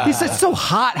 Yeah, he's so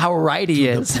hot. How right he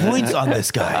is. The points on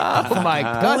this guy. Oh my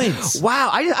god! Wow,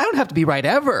 I don't have to be right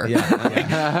ever.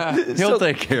 He'll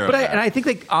take care of that. And I think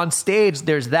like on stage,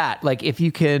 there's that. Like if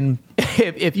you can.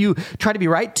 If you try to be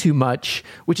right too much,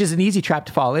 which is an easy trap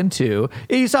to fall into,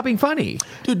 you stop being funny.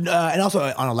 Dude, and also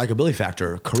on a likability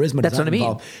factor, charisma. That's what I mean.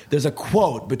 Involved. There's a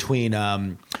quote between,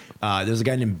 there's a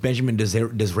guy named Benjamin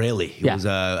Disraeli. He was,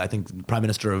 I think, Prime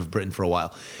Minister of Britain for a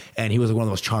while. And he was one of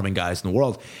the most charming guys in the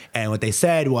world. And what they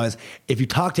said was, if you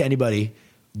talk to anybody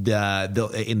in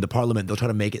the parliament, they'll try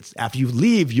to make it. After you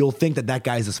leave, you'll think that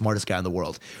guy is the smartest guy in the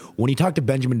world. When you talk to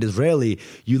Benjamin Disraeli,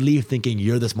 you leave thinking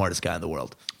you're the smartest guy in the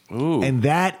world. And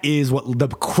that is what the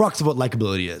crux of what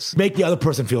likability is. Make the other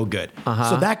person feel good.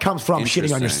 So that comes from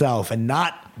shitting on Interesting. yourself and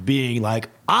not being like,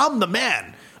 I'm the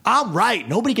man. I'm right.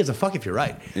 Nobody gives a fuck if you're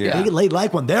right. Yeah. They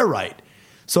like when they're right.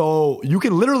 So you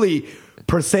can literally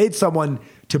persuade someone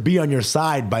to be on your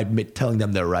side by telling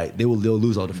them they're right. They'll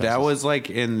lose all defenses. That was like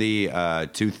in the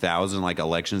 2000 like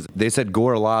elections. They said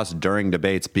Gore lost during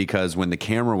debates because when the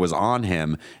camera was on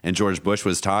him and George Bush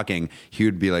was talking, he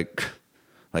would be like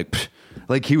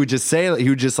he would just say, he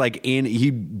would just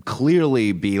he'd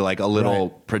clearly be like a little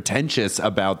pretentious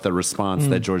about the response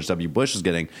that George W. Bush is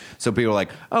getting. So people are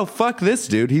like, oh, fuck this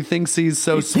dude. He thinks he's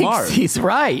so smart. He's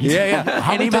right. Yeah.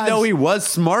 How And many even though times- he was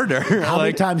smarter. How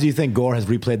many times do you think Gore has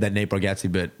replayed that Nate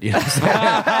Bargatze bit? You know what I'm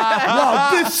saying? No,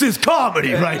 this is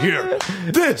comedy right here.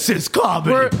 This is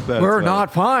comedy. We're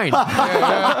not fine.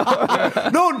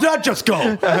 No, not just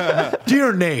go.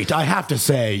 Dear Nate, I have to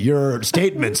say, your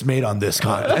statements made on this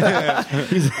content. All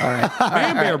right.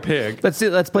 Man, bear, pig.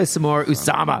 Let's play some more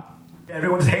Usama.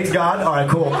 Everyone just hates God? All right,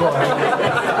 cool.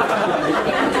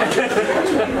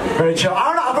 Very chill. I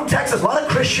don't know. I'm from Texas. A lot of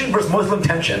Christian versus Muslim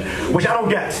tension, which I don't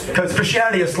get, because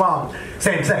Christianity, Islam,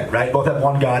 same thing, right? Both have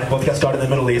one God. Both got started in the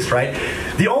Middle East, right?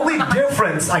 The only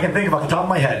difference I can think of off the top of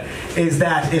my head is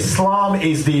that Islam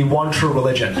is the one true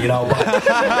religion, you know? But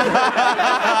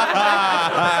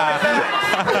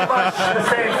pretty much the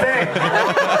same thing.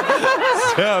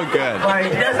 So good. Like,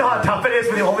 you guys know how tough it is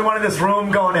for the only one in this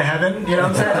room going to heaven? You know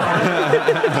what I'm saying?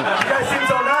 You guys seem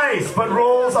so nice, but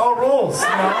rules are rules, you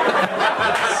know?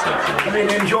 I mean,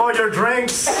 enjoy your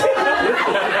drinks.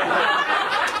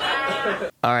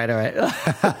 All right.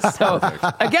 So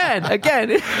again, it's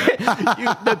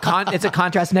a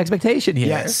contrast and expectation here.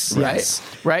 Yes, right. yes.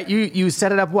 Right. You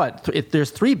set it up. What? If there's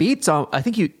 3 beats, I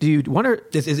think you one or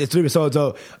It's three.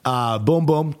 So boom,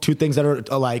 boom. 2 things that are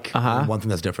alike. And 1 thing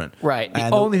that's different. Right. The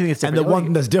And only thing that's different. And the one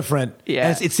thing that's different. Yeah.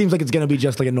 and it seems like it's going to be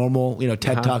just like a normal,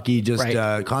 TED Talky, just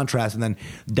Right. contrast, and then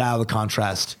dial the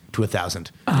contrast to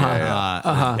 1,000.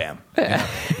 Bam. Yeah.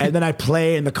 And then I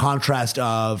play in the contrast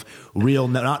of real,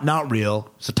 not real,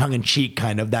 so tongue in cheek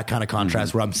kind of that kind of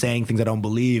contrast where I'm saying things I don't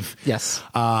believe. Yes.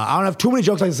 I don't have too many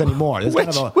jokes like this anymore. This is kind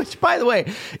of a, Which, by the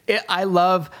way, I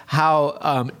love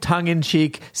how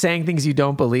tongue-in-cheek saying things you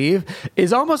don't believe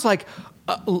is almost like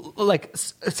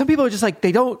some people are just like,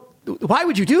 they don't. Why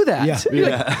would you do that?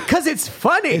 Yeah. Because it's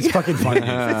funny. It's fucking funny.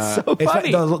 It's so It's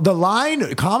funny. the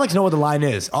line, comics know what the line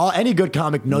is. Any good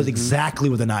comic knows exactly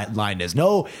what the line is.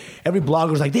 No, every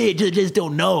blogger's like, they just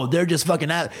don't know. They're just fucking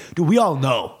out. Dude, we all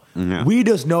know. Yeah. We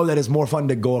just know that it's more fun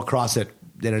to go across it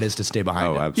than it is to stay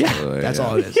behind it. Absolutely. That's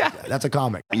all it is. Yeah. That's a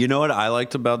comic. You know what I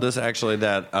liked about this actually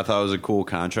that I thought was a cool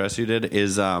contrast you did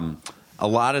is a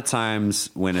lot of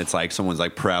times when it's like someone's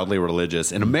like proudly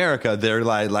religious in America, they're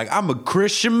like I'm a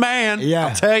Christian man. Yeah.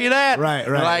 I'll tell you that. Right.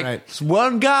 Like Right. it's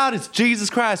one God, it's Jesus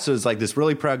Christ. So it's like this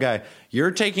really proud guy.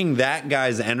 You're taking that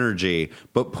guy's energy,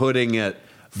 but putting it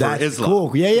for That's Islam.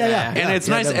 cool. Yeah. And it's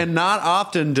nice, definitely. and not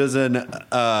often does an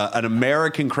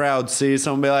American crowd see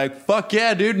someone be like, "Fuck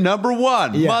yeah, dude, number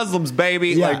one, Yeah. Muslims, baby."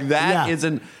 Yeah, Like that yeah.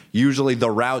 isn't usually the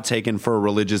route taken for a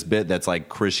religious bit that's like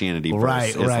Christianity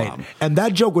versus Islam. Right. And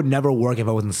that joke would never work if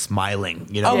I wasn't smiling.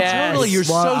 You know? Oh, Yes. totally. You're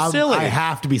so silly. I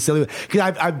have to be silly because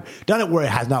I've done it where it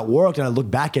has not worked, and I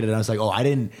look back at it and I was like, oh, I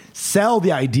didn't sell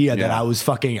the idea that Yeah. I was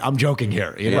I'm joking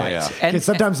here. You know? Yeah. And- Because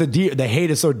sometimes the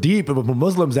hate is so deep with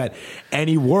Muslims that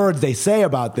any words they say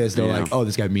about this, they're Yeah. like, oh,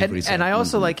 this guy means what he's saying. And I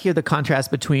also like hear the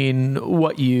contrast between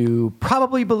what you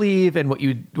probably believe and what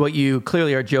you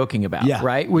clearly are joking about, Yeah.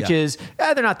 right? Which Yeah. is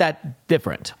they're not that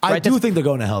different. I right? do think they're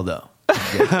going to hell, though.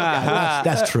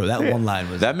 That's true. That one line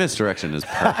was That misdirection is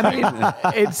perfect. I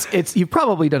mean, it's you've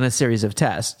probably done a series of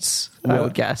tests, I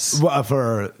would guess,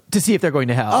 for. to see if they're going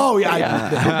to hell. Oh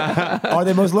yeah. Are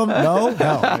they Muslim? No.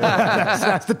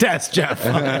 That's the test, Jeff.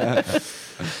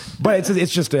 But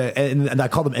it's just and I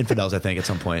call them infidels. I think at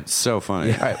some point. So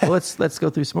funny. All right, well let's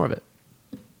go through some more of it.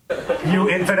 You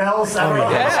infidels. I don't know.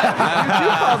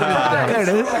 There it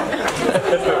is.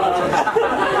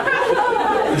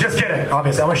 Just kidding.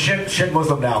 Obviously, I'm a shit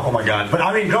Muslim now. Oh my god. But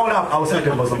I mean, growing up, I was such a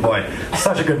good Muslim boy.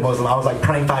 Such a good Muslim. I was like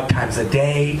praying 5 times a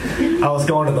day. I was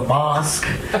going to the mosque.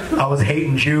 I was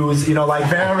hating Jews. Like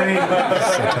very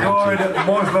good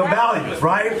Muslim values,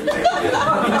 right?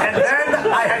 And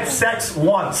then I had sex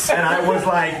once, and I was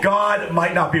like, God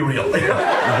might not be real.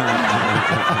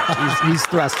 He's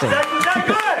thrusting. That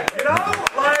good,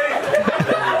 Like,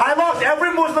 I lost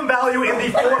every Muslim value in the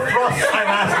 4 thrusts I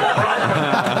lasted, right?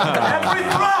 Every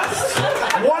thrust!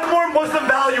 One more Muslim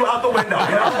value out the window,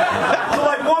 So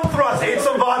like 1 thrust, ate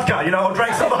some vodka,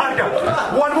 drank some vodka.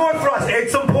 1 more thrust, ate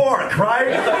some pork,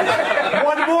 right?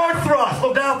 1 more thrust,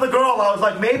 looked down at the girl, I was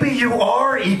like, maybe you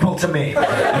are equal to me.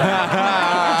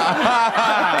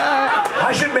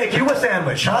 I should make you a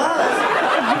sandwich, huh?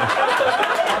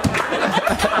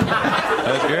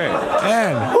 That's great.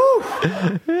 Man, woo.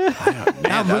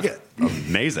 Man, that's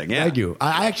amazing. Yeah. Thank you.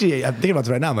 I'm thinking about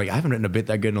this right now. I'm like, I haven't written a bit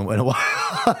that good in a while.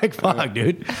 Like, fuck,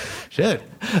 dude. Shit.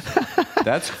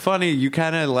 That's funny. You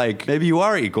kind of like, maybe you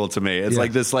are equal to me. It's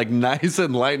like this like nice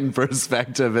enlightened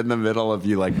perspective in the middle of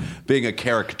you like being a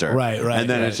character. Right. And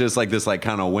then it's just like this like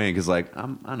kind of wink is like,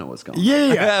 I know what's going on.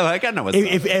 Yeah. Like I know what's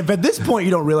if at this point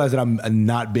you don't realize that I'm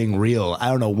not being real, I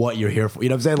don't know what you're here for. You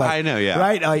know what I'm saying? Like, I know, yeah.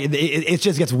 Right? It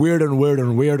just gets weirder and weirder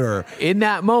and weirder. In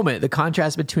that moment, the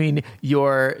contrast between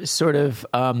your sort of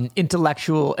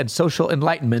intellectual and social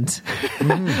enlightenment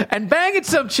and banging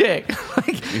some chick.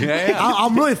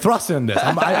 I'm really thrusting in this.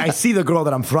 I see the girl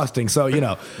that I'm thrusting. So, if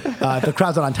the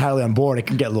crowd's not entirely on board, it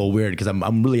can get a little weird because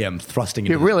I'm really thrusting.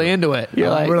 You're really into it. You're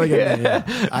I'm like, really getting it.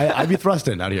 Yeah. I be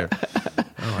thrusting out here.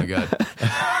 Oh my God.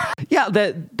 Yeah,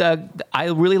 I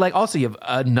really like. Also, you have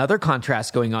another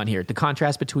contrast going on here. The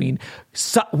contrast between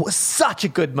such a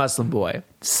good Muslim boy,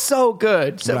 so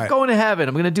good, so going to heaven.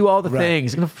 I'm going to do all the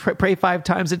things. I'm going to pray 5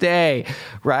 times a day,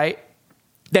 right?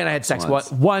 Then I had sex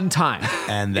one time,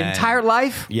 and then, entire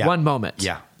life, one moment.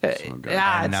 Yeah. And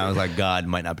now it's like God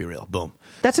might not be real. Boom.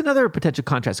 That's another potential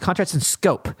contrast. Contrast in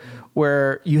scope,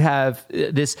 where you have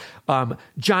this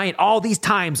giant, all these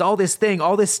times, all this thing,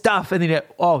 all this stuff, and then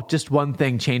just one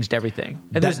thing changed everything.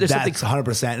 And there's that's something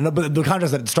 100%. But the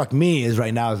contrast that struck me is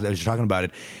right now, as you're talking about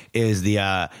it, is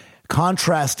the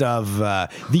contrast of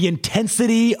the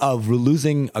intensity of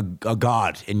losing a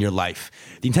God in your life,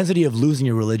 the intensity of losing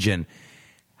your religion,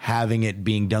 having it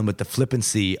being done with the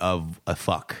flippancy of a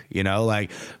fuck, like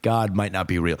God might not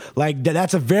be real. Like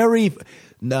that's a very,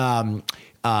 you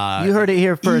heard it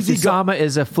here first. Usama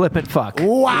is a flippant fuck.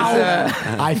 Wow.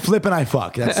 I flip and I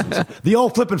fuck. That's the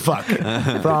old flip and fuck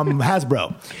from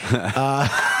Hasbro.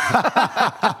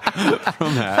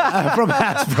 From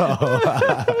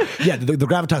Hasbro. Yeah, the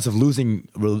gravitas of losing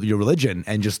your religion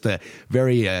and just the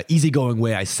very easygoing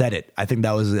way I said it. I think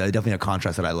that was definitely a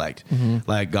contrast that I liked.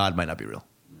 Like God might not be real.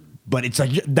 But it's like,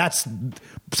 that's,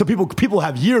 so people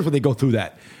have years where they go through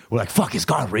that. We're like, fuck, is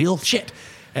God real? Shit.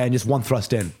 And just one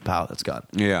thrust in, pow, that's God.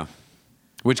 Yeah.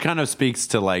 Which kind of speaks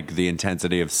to like the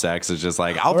intensity of sex. It's just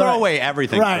like, I'll throw away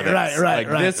everything for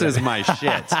this. This is my shit.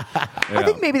 Yeah. I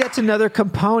think maybe that's another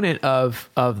component of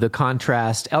the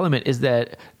contrast element, is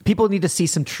that people need to see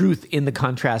some truth in the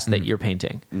contrast that you're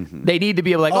painting. They need to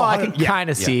be able to I can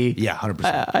kind of see. Yeah,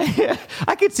 100%.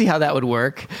 I could see how that would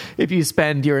work if you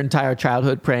spend your entire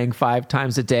childhood praying 5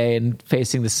 times a day and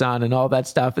facing the sun and all that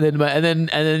stuff, and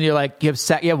then you're like, you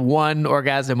have one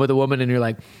orgasm with a woman, and you're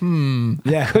like,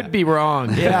 could be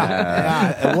wrong.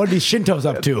 Yeah. What are these Shintos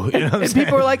up to? And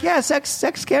people are like,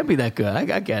 sex can't be that good.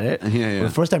 I get it. Well, the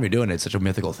first time you're doing it, it's such a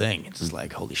mythical thing. It's just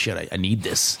like, holy shit, I need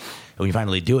this. And when you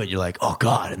finally do it, you're like, oh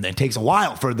God. And then it takes a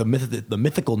while for the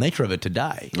mythical nature of it to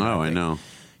die. I know.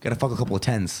 Got to fuck a couple of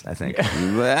 10s, I think.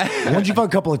 Once you fuck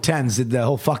a couple of 10s, the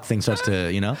whole fuck thing starts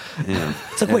to, Yeah.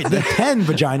 It's like, wait, the 10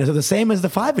 vaginas are the same as the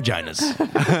 5 vaginas.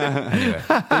 Anyway.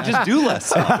 They just do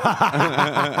less.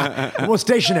 More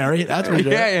stationary. That's what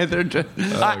they're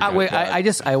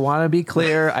just... I want to be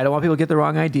clear. I don't want people to get the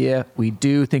wrong idea. We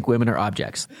do think women are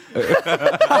objects.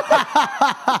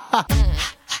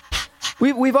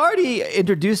 We've already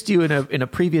introduced you in a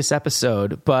previous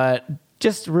episode, but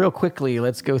just real quickly,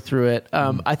 let's go through it.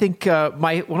 I think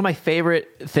one of my favorite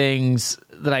things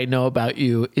that I know about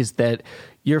you is that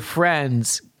your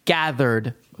friends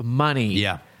gathered money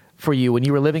for you when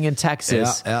you were living in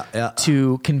Texas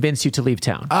to convince you to leave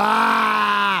town.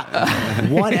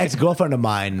 One ex-girlfriend of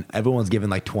mine, everyone's given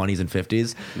like 20s and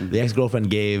 50s. The ex-girlfriend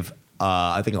gave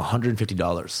I think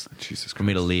 $150 for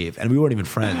me to leave, and we weren't even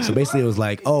friends. So basically, it was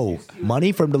like,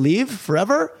 money for him to leave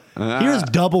forever. Here's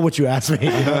double what you asked me.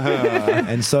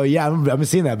 And so I've been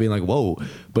seeing that, being like, whoa.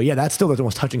 But that's still the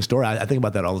most touching story. I think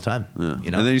about that all the time. And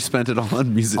then you spent it all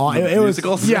on musicals.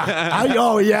 musicals. So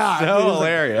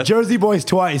hilarious. Jersey Boys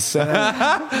twice.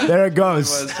 There it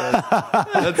goes.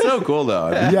 That's so cool, though.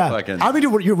 I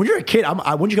mean, when you're a kid,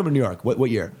 when did you come to New York?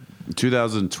 What year?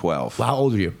 2012. Well, how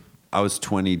old were you? I was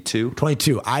 22.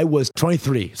 22. I was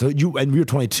 23. So we were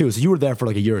 22. So you were there for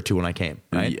like a year or two when I came,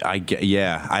 right? I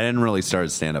didn't really start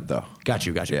stand-up, though. Got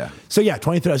you. Yeah. So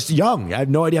 23. I was young. I have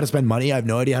no idea how to spend money. I have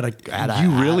no idea how to.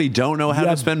 You really don't know how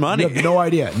to spend money. You have no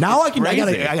idea. Now I got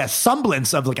crazy. a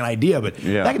semblance of like an idea, but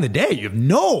Yeah. back in the day, you have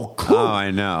no clue. Oh, I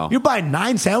know. You're buying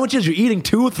 9 sandwiches. You're eating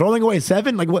 2, throwing away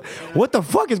 7. Like what the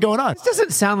fuck is going on? This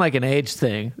doesn't sound like an age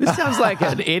thing. This sounds like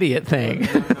an idiot thing.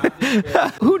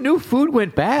 Who knew food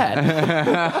went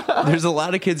bad? There's a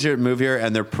lot of kids here that move here,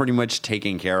 and they're pretty much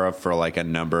taken care of for like a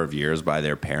number of years by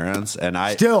their parents. And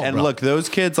Bro. look, those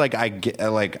kids, like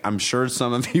I'm sure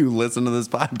some of you listen to this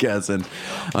podcast, and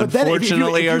But then if you-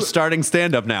 unfortunately if you- are starting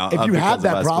stand up now. If you because have of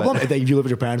that us, problem, but- if you live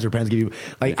with your parents, your parents give you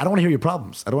like, I don't want to hear your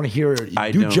problems. I don't want to hear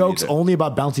I do don't jokes either. only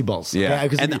about bouncy balls. Yeah, okay?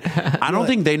 'Cause and I don't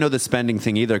think they know the spending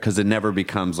thing either because it never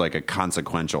becomes like a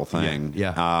consequential thing.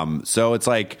 Yeah. So it's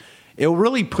like it'll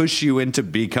really push you into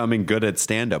becoming good at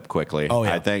stand up quickly. Oh,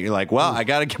 yeah. I think you're like, well, I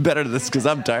got to get better at this because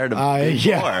I'm tired of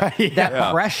being poor.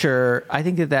 That pressure, I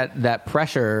think that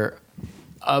pressure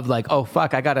of like, oh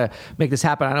fuck, I gotta make this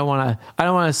happen. I don't want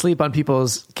to sleep on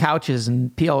people's couches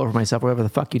and pee all over myself, whatever the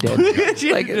fuck you did.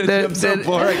 Like, I'm so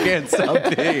poor, I can't stop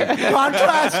peeing.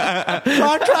 Contrast.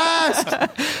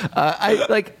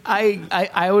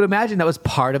 I would imagine that was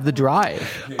part of the drive.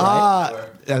 Right?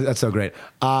 That's so great.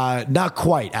 Not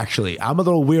quite, actually. I'm a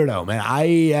little weirdo, man.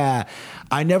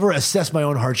 I never assessed my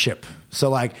own hardship. So,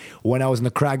 like, when I was in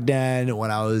the crack den,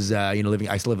 when I was, living,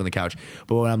 I still live on the couch,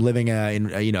 but when I'm living in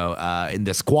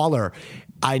the squalor,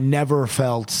 I never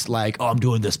felt like, oh, I'm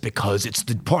doing this because it's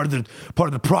the part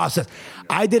of the process.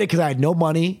 I did it because I had no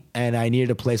money and I needed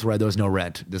a place where there was no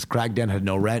rent. This crack den had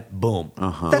no rent. Boom.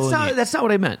 That's not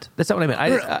what I meant. That's not what I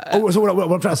meant. So what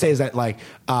I'm trying to say is that like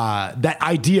that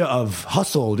idea of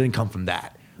hustle didn't come from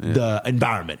that. The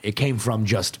environment. It came from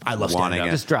just I love Wanting stand-up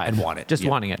it. Just drive. and want it. Just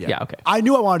wanting it. Yeah, okay. I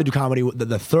knew I wanted to do comedy.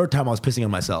 The third time I was pissing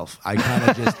on myself. I kind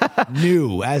of just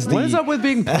knew as the. What is up with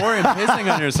being poor and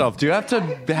pissing on yourself? Do you have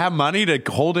to have money to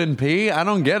hold in pee? I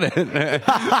don't get it.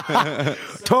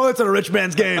 Toilets are a rich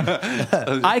man's game.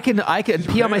 I can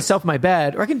pee on myself in my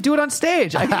bed, or I can do it on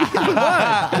stage. I can do one.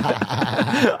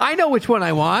 I know which one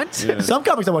I want. Some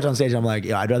comics I watch on stage, I'm like,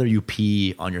 yeah, I'd rather you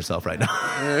pee on yourself right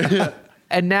now.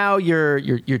 And now you're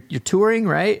touring,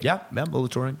 right? Yeah, a little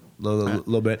touring, a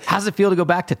little bit. How's it feel to go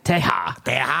back to Teja?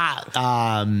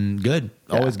 Good,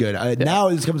 always good. Now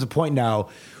it comes a point now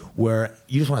where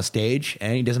you just want a stage,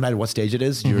 and it doesn't matter what stage it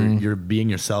is. You're being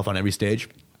yourself on every stage,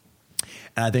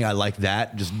 and I think I like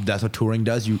that. Just that's what touring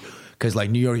does. Because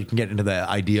like New York, you can get into the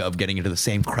idea of getting into the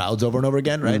same crowds over and over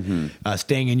again, right?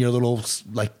 Staying in your little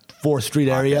like 4th Street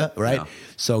area, right? Yeah.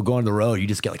 So going to the road, you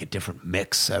just get like a different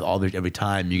mix every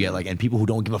time. You get like, and people who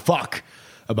don't give a fuck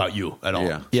about you at all.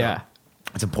 Yeah. So Yeah.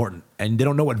 it's important, and they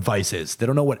don't know what Vice is. They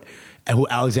don't know who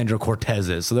Alexandra Cortez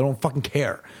is, so they don't fucking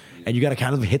care. And you got to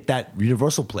kind of hit that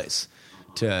universal place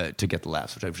to get the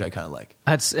laughs, which I kind of like.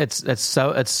 It's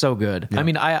so good. I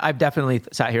mean, I've definitely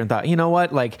sat here and thought, you know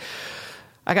what, like,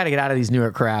 I got to get out of these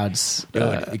newer crowds.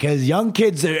 Because young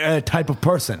kids are a type of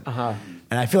person.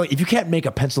 And I feel like if you can't make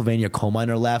a Pennsylvania coal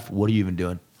miner laugh, what are you even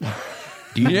doing?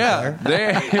 Do you even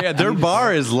care? Their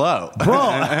bar is low. Bro,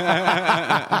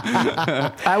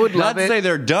 I would Not love to it. say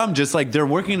they're dumb, just like they're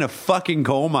working a fucking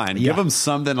coal mine. Yeah. Give them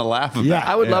something to laugh about. Yeah.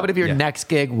 I would love it if your next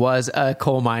gig was a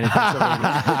coal mine in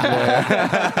Pennsylvania.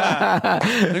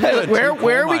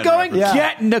 Where are we going? Yeah.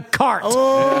 Get in the cart. In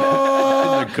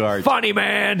the cart. Funny,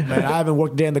 man. man, I haven't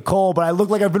worked a day in the coal, but I look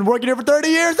like I've been working here for 30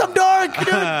 years. I'm dark, dude.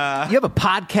 You have a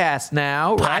podcast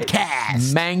now, right?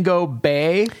 Podcast. Mango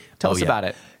Bay. Tell us yeah. about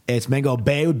it. It's Mango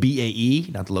Bay,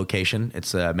 BAE, not the location.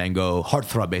 It's Mango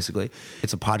Heartthrob, basically.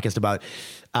 It's a podcast about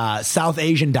South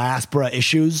Asian diaspora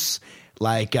issues,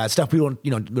 like stuff we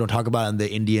don't talk about in the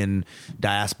Indian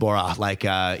diaspora, like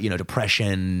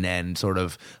depression and sort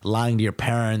of lying to your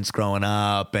parents growing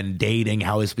up and dating,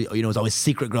 how it's always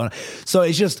secret growing up. So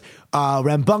it's just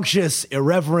rambunctious,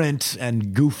 irreverent,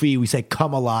 and goofy. We say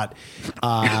 "come" a lot,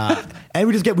 and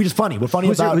we just funny. We're funny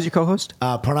Who's about. your co-host?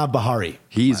 Pranav Bahari.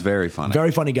 He's very funny.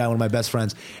 Very funny guy, one of my best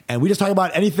friends, and we just talk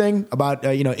about anything about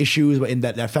issues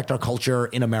that affect our culture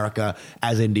in America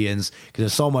as Indians, because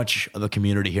there's so much of the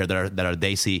community here that are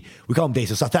Desi. We call them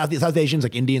Desis. South Asians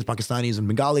like Indians, Pakistanis, and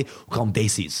Bengali, we call them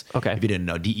Desis. Okay. If you didn't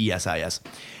know, Desis.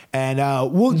 And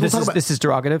we'll talk about This is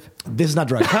derogative. this is not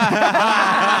right.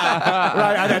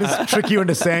 Right, I just trick you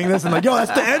into saying this and like, yo,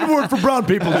 that's the N word for brown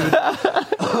people, dude.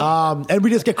 And we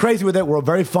just get crazy with it. We're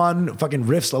very fun, fucking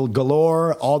riffs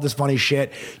galore, all this funny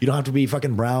shit. You don't have to be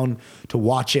fucking brown to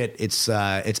watch it. It's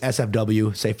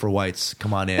SFW, Safe for Whites.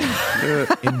 Come on in,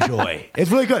 enjoy.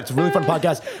 It's really good. It's a really fun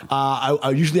podcast.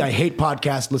 I hate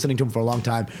podcasts. Listening to them for a long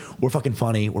time. We're fucking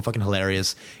funny. We're fucking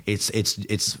hilarious. It's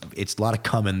a lot of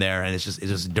cum in there, and it's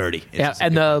just dirty.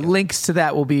 And the links to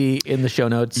that will be in the show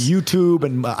notes. YouTube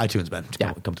and iTunes, man.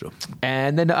 Come through.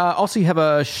 And then also you have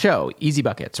a show, Easy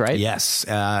Buckets, right? Yes.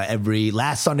 Every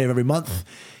last Sunday of every month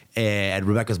at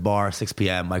Rebecca's Bar, 6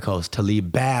 p.m. My co-host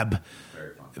Talib Bab.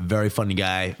 Very funny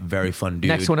guy, very fun dude.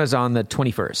 Next one is on the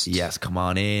 21st. Yes, come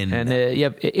on in. And you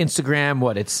have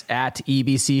Instagram, it's at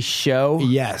EBC Show.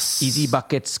 Yes. Easy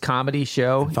Buckets Comedy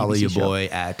Show. Follow EBC your Show. Boy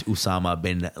at Usama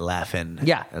bin Laughin.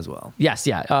 Yeah. As well. Yes,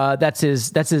 yeah. That's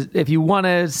his. If you want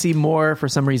to see more for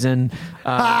some reason,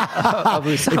 of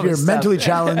if Usama's you're stuff, mentally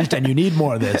challenged and you need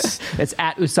more of this, it's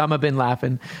at Usama bin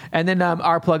Laughin. And then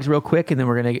our plugs real quick, and then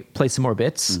we're going to play some more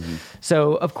bits. Mm-hmm.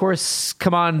 So, of course,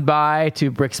 come on by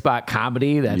to Brick Spot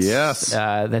Comedy. That's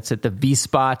at the V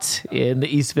Spot in the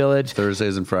East Village.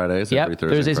 Thursdays and Fridays. Yep, Every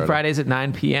Thursday Thursdays and Fridays at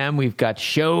 9 p.m. We've got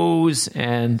shows,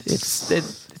 and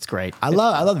it's great. I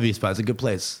love the V Spot. It's a good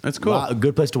place. It's cool. A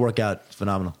good place to work out. It's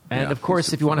phenomenal. And of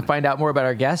course, if you want to find out more about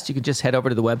our guests, you can just head over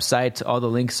to the website. All the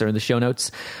links are in the show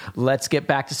notes. Let's get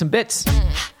back to some bits.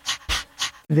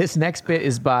 This next bit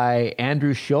is by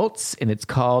Andrew Schultz, and it's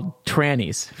called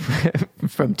Trannies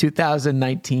from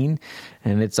 2019,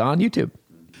 and it's on YouTube.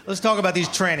 Let's talk about these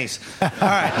trannies. All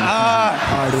right.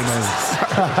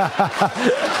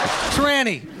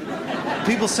 Tranny.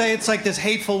 People say it's like this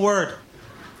hateful word.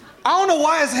 I don't know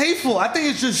why it's hateful. I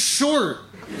think it's just short.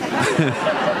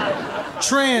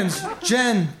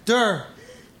 Transgender.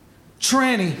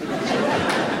 Tranny.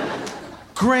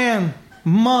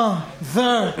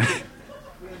 Grandmother.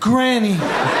 Granny.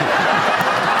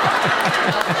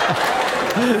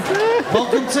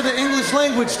 Welcome to the English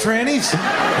language, trannies.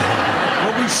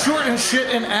 Where we shorten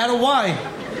shit and add a Y.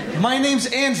 My name's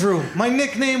Andrew. My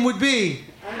nickname would be...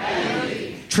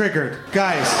 Triggered.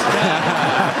 Guys.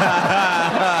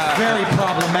 Very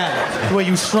problematic. The way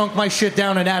you shrunk my shit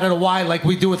down and added a Y like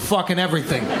we do with fucking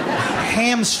everything.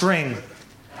 Hamstring.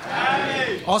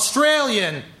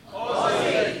 Australian.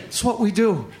 It's what we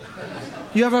do.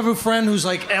 You ever have a friend who's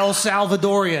like El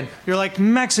Salvadorian? You're like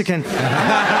Mexican.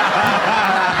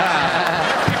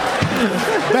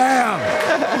 Bam!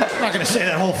 I'm not gonna say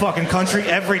that whole fucking country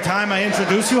every time I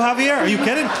introduce you, Javier. Are you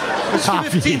kidding? There's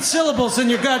 15 syllables in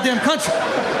your goddamn country.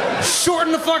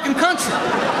 Shorten the fucking country.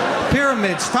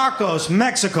 Pyramids, tacos,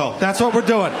 Mexico. That's what we're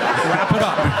doing. Wrap it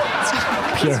up.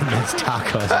 Pyramids,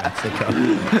 tacos, Mexico.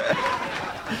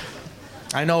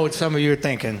 I know what some of you are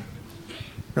thinking.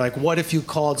 You're like, what if you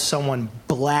called someone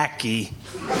Blackie?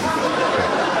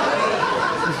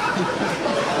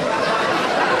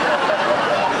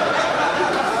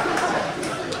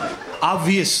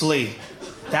 Obviously,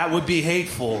 that would be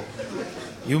hateful.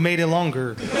 You made it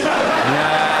longer.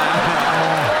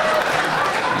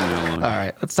 All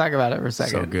right, let's talk about it for a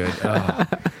second. So good.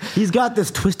 He's got this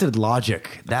twisted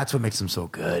logic. That's what makes him so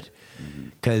good.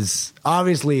 Because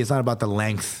obviously, it's not about the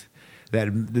length.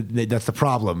 That's the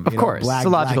problem. Of course, it's a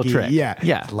logical trick. Yeah,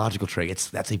 yeah, it's a logical trick.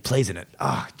 He plays in it.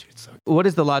 Dude, so good. What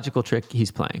is the logical trick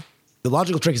he's playing? The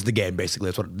logical trick is the game. Basically,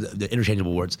 that's what the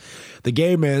interchangeable words. The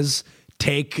game is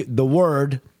take the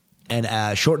word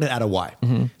and shorten it out of Y.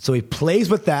 Mm-hmm. So he plays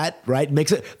with that, right?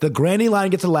 Makes it the granny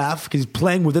line gets a laugh because he's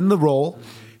playing within the role.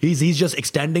 He's just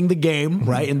extending the game,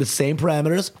 right, in the same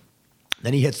parameters.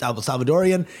 Then he hits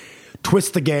Salvadorian,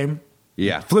 twists the game.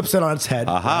 Yeah. Flips it on its head.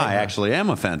 Aha, I actually am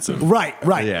offensive. Right.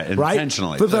 Yeah,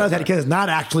 intentionally. Right? Flips it on its head because it's not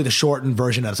actually the shortened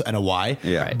version of and a Y.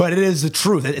 Yeah. Right. But it is the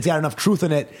truth. It's got enough truth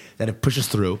in it that it pushes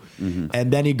through. Mm-hmm.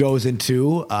 And then he goes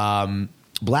into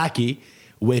Blackie,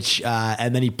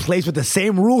 and then he plays with the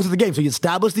same rules of the game. So he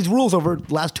established these rules over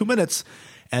the last 2 minutes,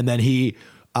 and then he...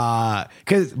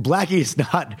 because Blackie is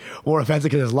not more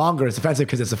offensive because it's longer. It's offensive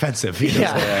because it's offensive. You know?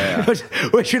 Yeah. Which,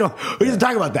 we didn't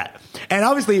talk about that. And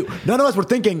obviously, none of us were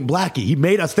thinking Blackie. He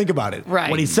made us think about it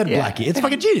when he said Blackie. It's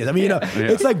fucking genius. I mean,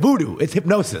 it's like voodoo. It's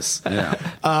hypnosis. Yeah.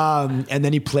 And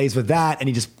then he plays with that, and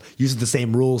he just uses the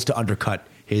same rules to undercut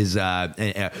his,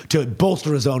 to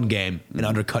bolster his own game and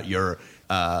undercut your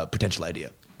potential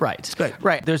idea. Right.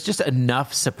 There's just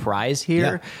enough surprise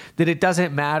here that it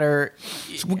doesn't matter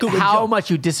how much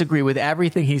you disagree with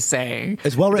everything he's saying.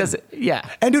 It's well written. Yeah.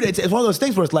 And dude, it's one of those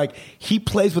things where it's like he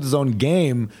plays with his own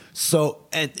game, so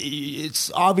and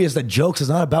it's obvious that jokes is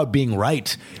not about being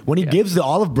right. When he gives the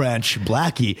olive branch,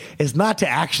 Blackie, it's not to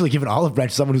actually give an olive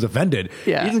branch to someone who's offended.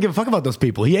 Yeah. He doesn't give a fuck about those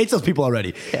people. He hates those people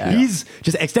already. Yeah. He's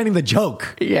just extending the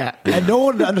joke. Yeah. And no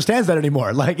one understands that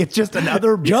anymore. Like, it's just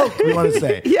another joke we want to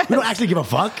say. Yes. We don't actually give a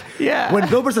fuck. Yeah. When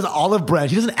Bill Burr says olive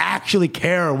branch, he doesn't actually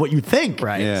care what you think.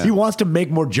 Right. Yeah. He wants to make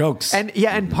more jokes.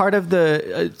 And part of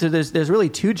the so there's really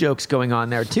two jokes going on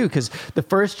there too, because the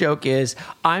first joke is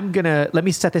let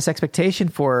me set this expectation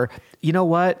for, you know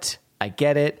what, I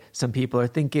get it. Some people are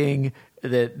thinking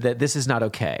that this is not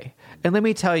okay. And let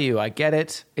me tell you, I get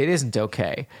it. It isn't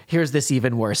okay. Here's this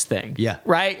even worse thing. Yeah.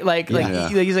 Right? Like Yeah.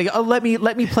 he's like, oh, let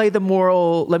me play the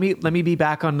moral. Let me be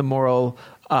back on the moral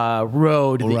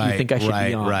road that you think I should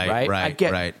be on. Right. I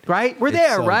get right. We're It's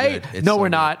there, so right? good. It's No, so we're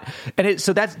good. not. And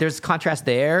so there's contrast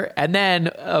there. And then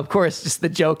of course, just the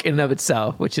joke in and of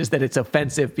itself, which is that it's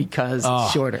offensive because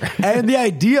it's shorter. And the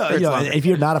idea, Or it's longer. if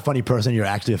you're not a funny person, you're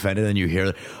actually offended, and you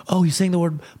hear, oh, he's saying the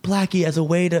word Blackie as a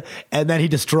way to, and then he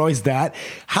destroys that.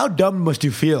 How dumb must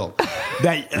you feel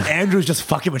that Andrew's just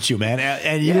fucking with you, man,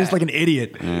 and you're just like an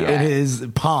idiot in his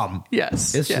palm?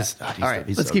 Yes. It's Yeah. just all right.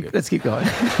 he's Let's so keep good. let's keep going.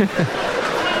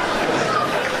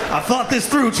 I thought this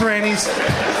through, trannies.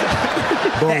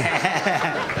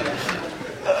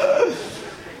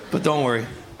 But don't worry.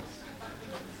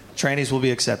 Trannies will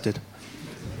be accepted.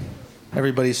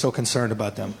 Everybody's so concerned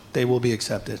about them. They will be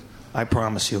accepted. I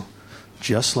promise you.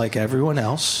 Just like everyone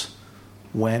else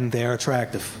when they're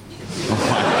attractive.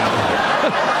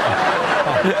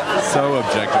 So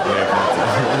objectively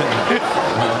offensive.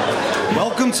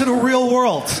 Welcome to the real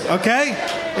world, okay?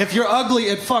 If you're ugly,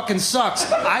 it fucking sucks.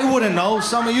 I wouldn't know.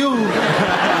 Some of you. What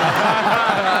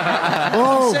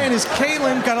I'm saying is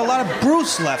Caitlyn got a lot of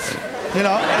Bruce left. You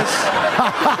know,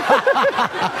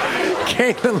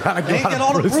 Caitlyn they ain't get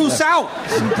all the Bruce out.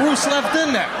 Some Bruce left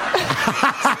in there.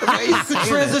 You could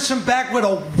transition back with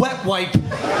a wet wipe.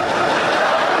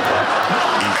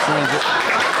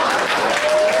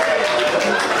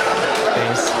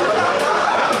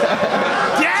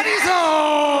 Daddy's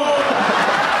home!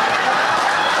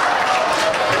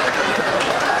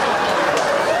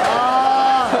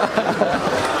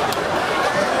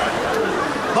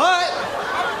 But,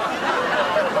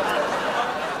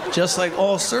 just like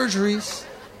all surgeries,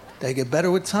 they get better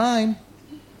with time.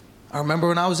 I remember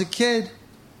when I was a kid,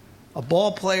 a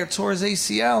ball player tore his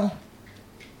ACL.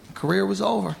 Career was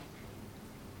over.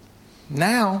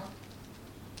 Now,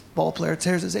 ball player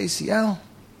tears his ACL.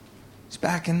 He's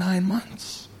back in 9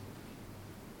 months.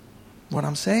 What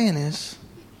I'm saying is,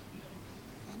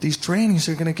 these trainees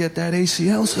are going to get that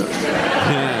ACL surgery.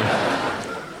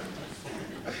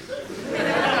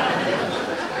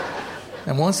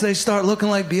 And once they start looking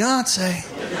like Beyonce,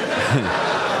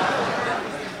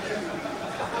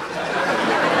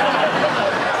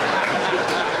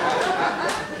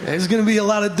 there's going to be a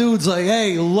lot of dudes like,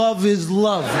 hey, love is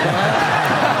love.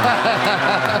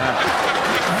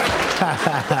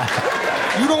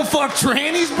 You don't fuck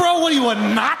trannies, bro? What are you, a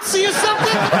Nazi or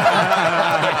something?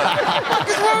 What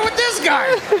is wrong with this guy?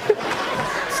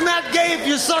 It's not gay if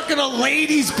you're sucking a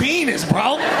lady's penis,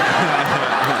 bro.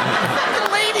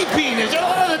 Fucking lady penis.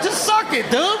 Just suck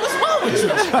it, dude. What's wrong with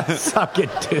you? Suck it,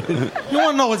 dude. You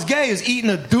want to know what's gay is eating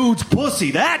a dude's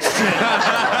pussy. That shit.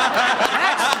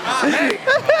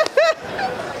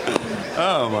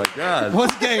 Oh my God.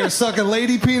 What's gayer, sucking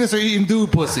lady penis or eating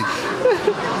dude pussy?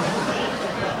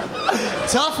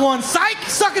 Tough one. Psych!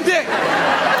 Suck a dick!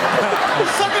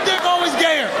 Suck a dick always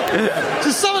gayer.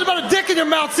 Just something about a dick in your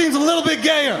mouth seems a little bit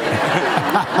gayer.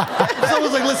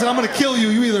 Someone's like, listen, I'm gonna kill you.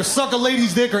 You either suck a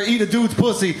lady's dick or eat a dude's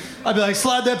pussy. I'd be like,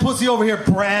 slide that pussy over here,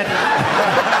 Brad.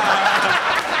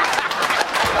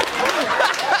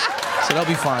 So they'll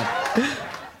be fine.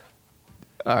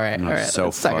 All right. So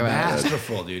Let's talk fucking about it.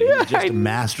 Masterful, dude. He's just a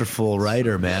masterful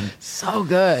writer, man. So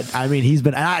good. I mean, he's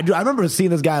been. I remember seeing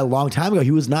this guy a long time ago.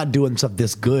 He was not doing stuff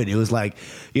this good. It was like,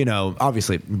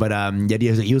 obviously, but the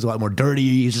idea is that he was a lot more dirty.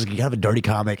 He's just kind of a dirty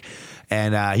comic,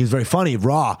 and he was very funny,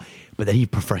 raw. But then he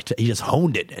just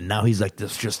honed it, and now he's like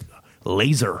this just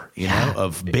laser,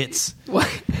 of bits. What?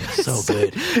 So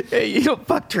good. Hey, you don't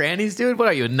fuck trannies, dude? What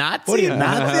are you, a Nazi? What are you,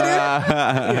 Nazi, dude? You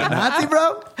a Nazi,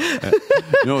 bro?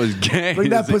 No, it's gay. Bring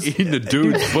that It's pussy- eating a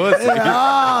dude's pussy.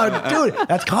 Oh, dude,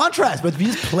 that's contrast. But if he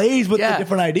just plays with the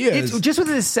different ideas. It's just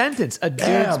within a sentence, a dude's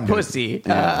Damn, dude. pussy. He's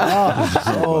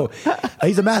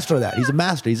a master of that. He's a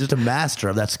master. He's just a master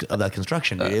of that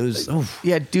construction. Dude. It was. Oof.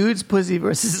 Yeah, dude's pussy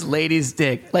versus lady's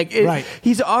dick. Like, Right.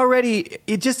 He's already,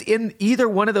 just in either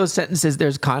one of those sentences,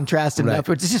 there's contrast enough.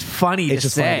 Right. It's just funny It's to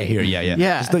just say. funny to hear. Yeah.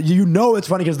 Yeah. It's it's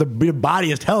funny because your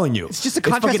body is telling you. It's just a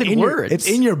contrast fucking in your- words. it's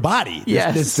in your body.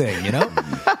 Yes. This thing,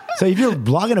 So if you're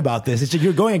blogging about this, it's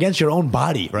you're going against your own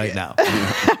body right now.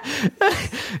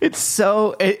 It's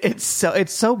so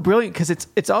brilliant because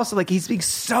it's also like he's being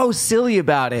so silly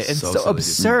about it and so silly.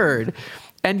 absurd.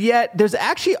 And yet, there's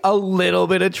actually a little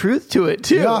bit of truth to it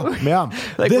too. Yeah.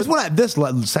 Like this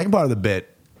second part of the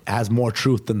bit has more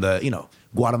truth than the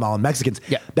Guatemalan Mexicans.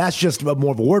 Yeah. That's just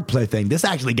more of a wordplay thing. This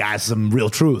actually got some real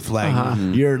truth. Like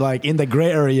you're like in the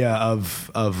gray area of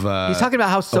he's talking about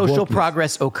how social wokeness.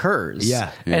 progress occurs.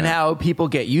 Yeah. And how people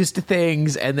get used to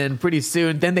things and then pretty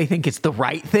soon then they think it's the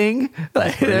right thing.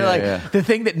 Like, they're like the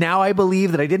thing that now I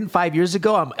believe that I didn't 5 years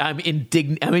ago. I'm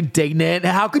indignant.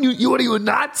 How can you what are you a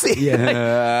Nazi? Yeah. Like,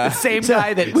 the same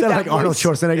guy that with like that Arnold voice.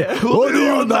 Schwarzenegger. What are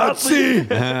you, Nazi?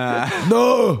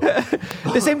 No.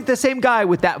 The same guy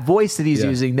with that voice that he's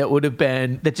using that would have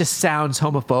been that just sounds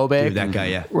homophobic. Dude, that guy,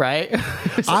 yeah. Right?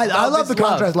 I love the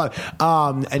contrast a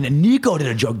lot. And Nico did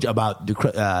a joke about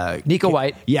Nico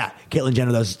White. Yeah, Caitlyn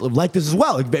Jenner does like this as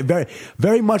well. Like, very,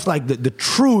 very much like the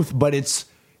truth, but it's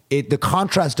the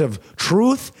contrast of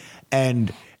truth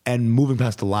and moving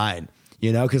past the line.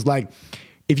 Because like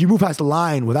if you move past the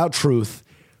line without truth,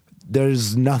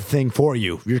 there's nothing for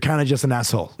you. You're kind of just an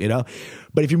asshole,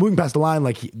 But if you're moving past the line,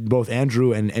 like both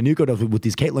Andrew and Nico does with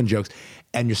these Caitlyn jokes,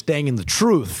 and you're staying in the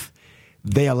truth,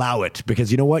 they allow it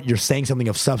because you know what? You're saying something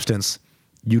of substance.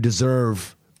 You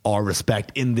deserve our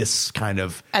respect in this kind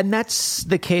of. And that's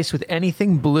the case with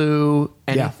anything blue,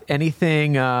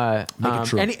 anything. it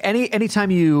true.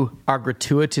 Anytime you are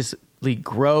gratuitously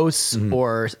gross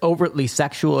or overtly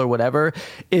sexual or whatever,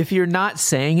 if you're not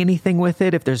saying anything with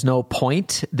it, if there's no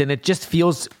point, then it just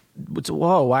feels.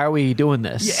 Whoa, why are we doing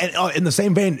this? Yeah, and in the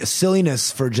same vein,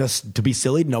 silliness for just to be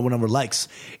silly, no one ever likes.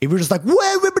 If you're just like,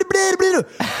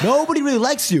 nobody really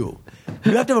likes you.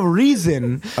 You have to have a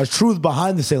reason, a truth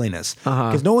behind the silliness.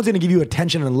 Because no one's going to give you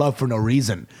attention and love for no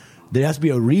reason. There has to be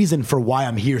a reason for why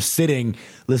I'm here sitting,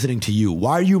 listening to you.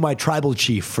 Why are you my tribal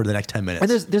chief for the next 10 minutes? And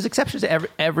there's exceptions to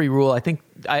every rule. I think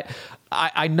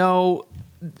I know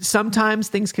sometimes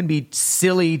things can be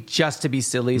silly just to be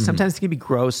silly. Sometimes it can be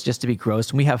gross just to be gross,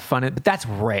 and we have fun. But that's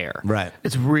rare. Right.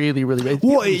 It's really, really rare.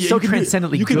 Well, so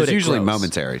transcendently good. It's at usually gross.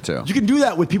 momentary too. You can do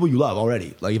that with people you love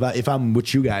already. Like if I'm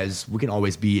with you guys, we can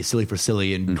always be silly for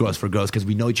silly and gross for gross because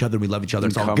we know each other and we love each other.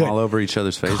 It's all Come good. all over each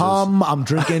other's faces. I'm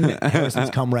drinking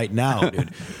Harrison's cum right now, dude.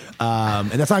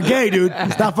 And that's not gay, dude.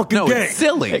 It's not fucking gay. It's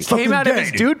silly. It came out of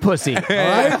his dude pussy. All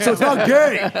right? So it's not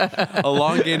gay.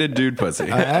 Elongated dude pussy.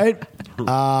 All right?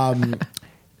 But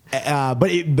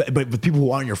with people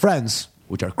who aren't your friends,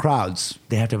 which are crowds,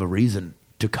 they have to have a reason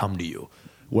to come to you.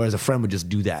 Whereas a friend would just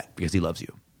do that because he loves you.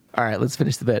 All right, let's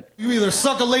finish the bit. You either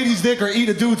suck a lady's dick or eat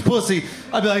a dude's pussy.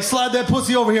 I'd be like, slide that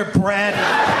pussy over here, Brad.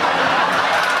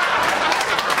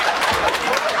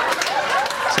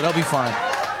 So they'll be fine.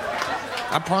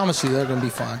 I promise you they're going to be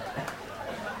fine.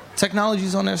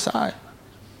 Technology's on their side.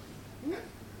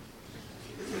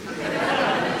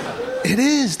 It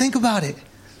is. Think about it.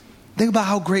 Think about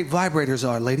how great vibrators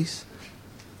are, ladies.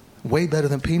 Way better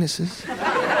than penises.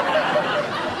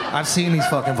 I've seen these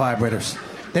fucking vibrators.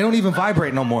 They don't even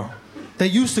vibrate no more. They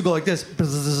used to go like this.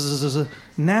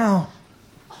 Now,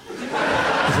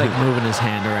 He's like moving his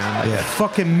hand around. Like,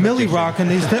 fucking Millie rocking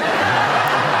these things.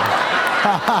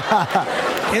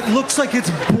 It looks like it's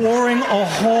boring a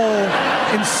hole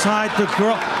inside the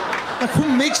girl. Like, who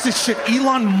makes this shit?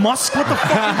 Elon Musk? What the fuck?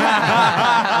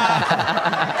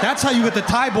 That's how you get the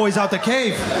Thai boys out the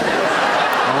cave. Oh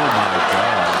my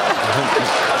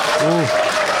god.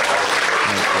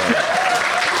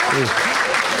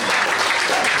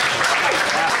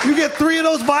 You get 3 of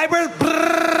those vibrators.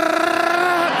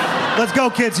 Let's go,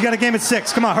 kids. You got a game at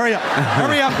 6. Come on, hurry up.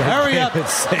 Hurry up. Hurry up. What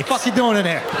the fuck you doing in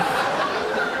there?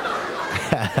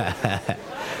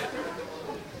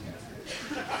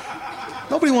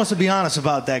 Nobody wants to be honest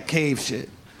about that cave shit.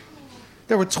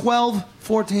 There were 12,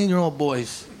 14-year-old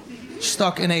boys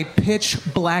stuck in a pitch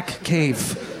black cave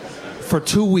for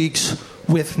 2 weeks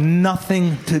with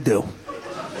nothing to do.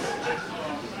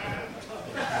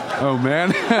 Oh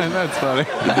man, that's funny.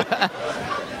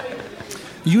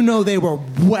 You know they were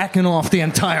whacking off the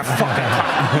entire fucking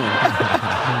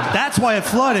time. That's why it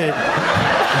flooded.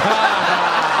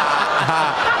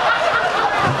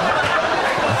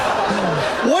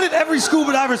 What did every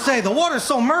scuba diver say? The water's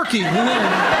so murky.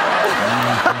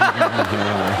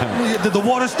 Did the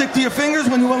water stick to your fingers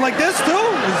when you went like this too?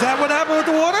 Is that what happened with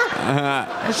the water?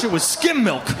 That shit was skim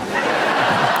milk.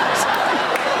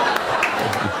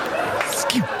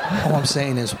 All I'm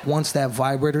saying is, once that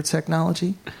vibrator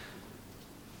technology,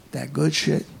 that good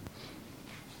shit,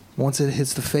 once it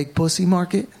hits the fake pussy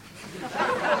market,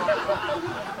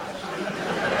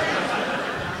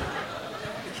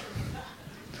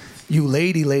 You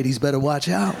ladies better watch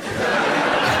out.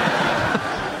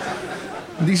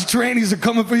 These trannies are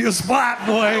coming for your spot,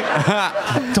 boy.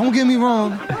 Don't get me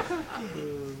wrong.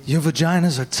 Your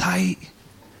vaginas are tight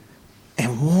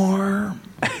and warm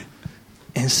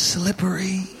and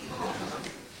slippery.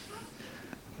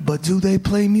 But do they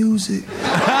play music?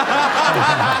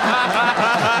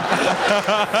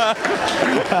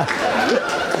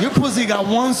 Your pussy got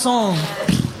one song.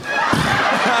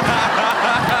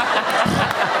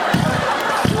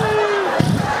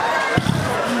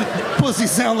 Pussy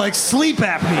sound like sleep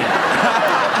apnea.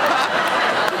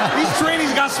 These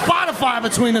trainees got Spotify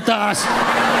between the thighs.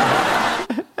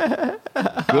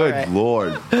 Good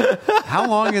Lord. How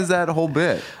long is that whole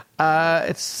bit?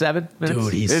 It's 7 minutes.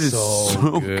 Dude, he's It is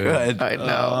so good. I know.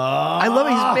 I love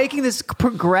it. He's making this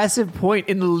progressive point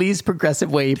in the least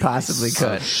progressive way he possibly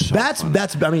could.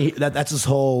 That's his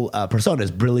whole persona,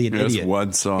 is brilliant Just idiot.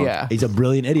 one song. Yeah. He's a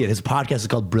brilliant idiot. His podcast is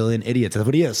called Brilliant Idiots. That's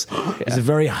what he is. He's a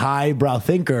very highbrow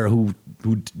thinker who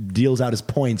deals out his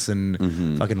points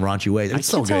in fucking raunchy ways. I It's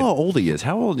so can't tell good. how old he is.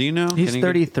 How old do you know? He's Can you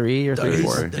 33 or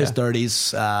 34. His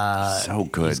 30s. So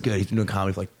good. He's good. He's been doing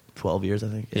comedy for like 12 years, I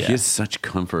think. He has such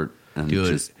comfort and Dude.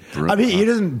 just I mean, he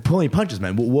doesn't pull any punches,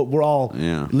 man. We're all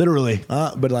literally,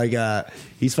 but like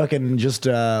he's fucking just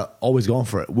always going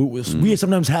for it. We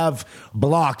sometimes have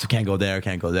blocked. Can't go there.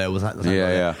 Can't go there. Let's not go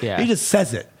there. Yeah. He just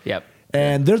says it. Yep.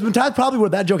 And there's been times probably where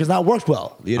that joke has not worked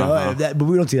well, you know. But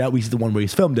we don't see that. We see the one where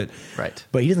he's filmed it. Right.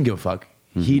 But he doesn't give a fuck.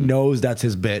 He knows that's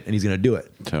his bit, and he's gonna do it.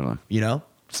 Totally. You know.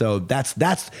 So that's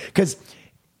because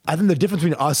I think the difference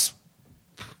between us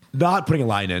not putting a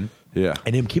line in. Yeah.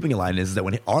 And him keeping a line is that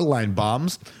when our line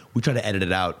bombs, we try to edit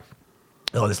it out.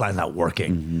 Oh, this line's not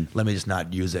working. Let me just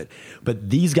not use it. But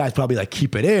these guys probably like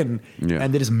keep it in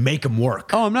and they just make them work.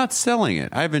 Oh, I'm not selling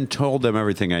it. I haven't told them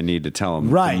everything I need to tell them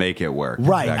to make it work.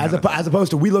 Right. That As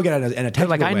opposed to we look at it in a technical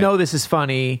Like, I way. know this is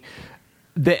funny.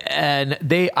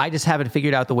 I just haven't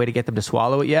figured out the way to get them to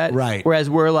swallow it yet. Right. Whereas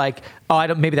we're like,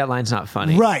 maybe that line's not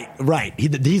funny. Right.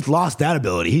 He's lost that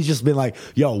ability. He's just been like,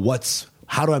 yo,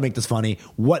 how do I make this funny?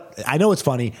 I know it's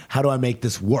funny. How do I make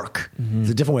this work? It's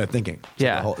a different way of thinking.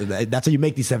 Yeah. That's how you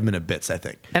make these 7-minute bits, I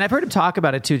think. And I've heard him talk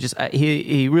about it too. Just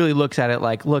he really looks at it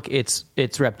like, look, it's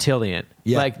reptilian.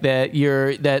 Yeah. Like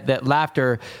that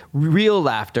laughter, real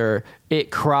laughter,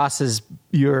 it crosses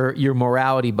your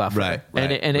morality buffer. Right,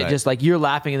 and right, it just like you're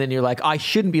laughing and then you're like, I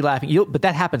shouldn't be laughing. But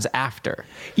that happens after.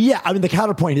 Yeah, I mean the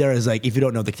counterpoint there is like if you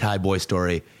don't know the Thai boy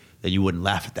story, then you wouldn't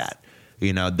laugh at that.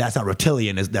 You know, that's not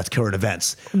reptilian. That's current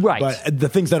events. Right. But the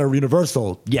things that are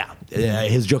universal,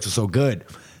 his jokes are so good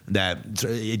that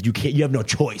you have no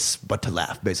choice but to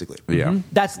laugh, basically. Yeah.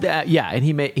 That's and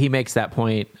he makes that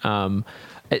point. And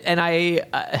I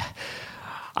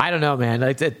don't know, man.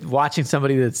 Like watching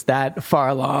somebody that's that far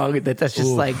along, that's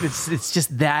just like it's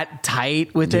just that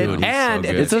tight with it, Dude, and so at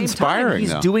good. the It's same inspiring, time,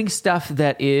 he's though. doing stuff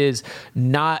that is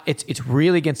not. It's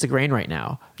really against the grain right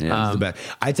now. Yeah, he's the best.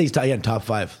 I'd say he's in top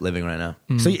 5 living right now.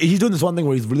 So he's doing this one thing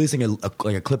where he's releasing a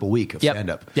clip a week of stand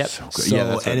up. Yep. So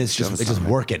that's and it's just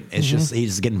working. It's just he's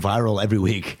just getting viral every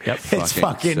week. Yep. It's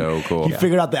fucking so cool. He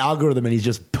figured out the algorithm and he's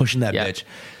just pushing that Yep. bitch.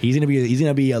 He's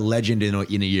gonna be a legend in a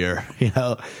year. You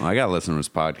know. Well, I gotta listen to his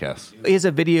podcast. He has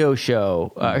a video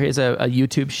show. He has a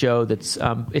YouTube show that's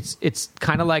it's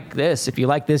kind of like this. If you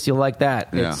like this, you'll like that.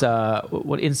 Yeah. It's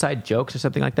what Inside Jokes or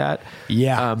something like that.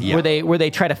 Yeah. Where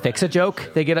they try to fix a joke.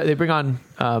 They bring on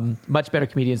much better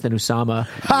comedians than Usama.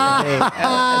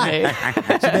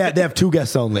 So they have 2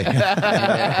 guests only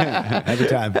every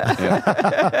time.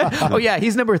 Oh yeah,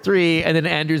 he's number 3, and then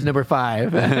Andrew's number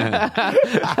 5.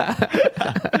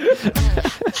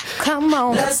 Come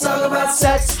on, let's talk about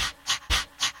sex.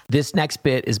 This next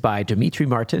bit is by Dimitri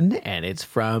Martin, and it's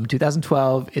from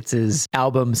 2012. It's his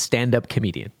album Stand Up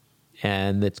Comedian,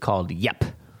 and it's called Yep.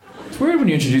 It's weird when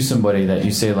you introduce somebody that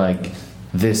you say like,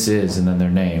 this is, and then their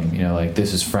name, you know, like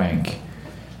this is Frank.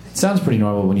 It sounds pretty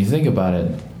normal when you think about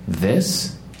it.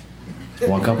 This?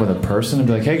 Walk up with a person and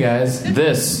be like, hey guys,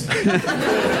 this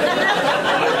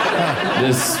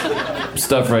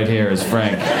stuff right here is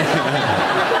Frank.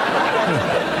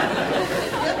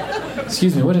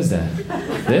 Excuse me, what is that?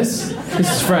 This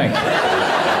is Frank. Oh,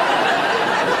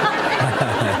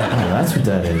 that's what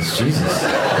that is. Jesus.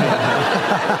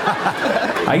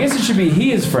 I guess it should be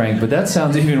he is Frank, but that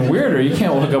sounds even weirder. You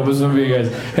can't walk up with somebody and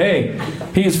go, hey,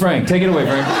 he is Frank. Take it away,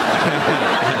 Frank.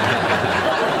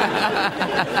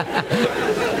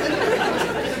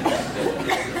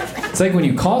 It's like when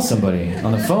you call somebody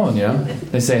on the phone, you know?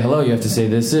 They say, hello, you have to say,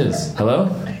 this is. Hello?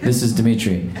 This is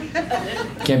Dimitri.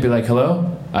 Can't be like,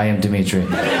 hello? I am Dimitri.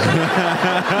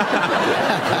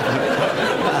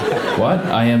 What?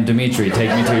 I am Dimitri.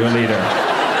 Take me to your leader.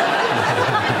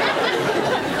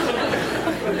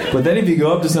 But then if you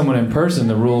go up to someone in person,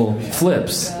 the rule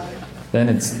flips. Then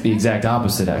it's the exact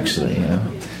opposite, actually. You know?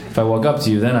 If I walk up to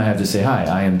you, then I have to say, hi,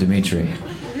 I am Dimitri.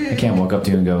 I can't walk up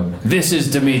to you and go, this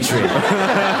is Dimitri.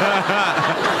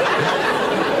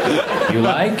 You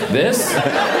like this?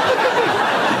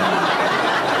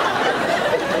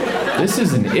 This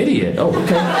is an idiot. Oh,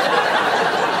 okay.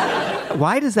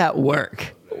 Why does that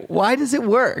work? Why does it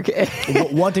work?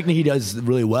 One technique he does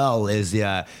really well is,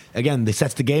 again, he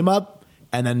sets the game up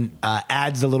and then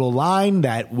adds a little line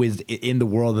that was in the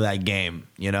world of that game,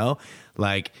 you know?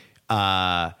 Like,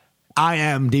 I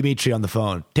am Dimitri on the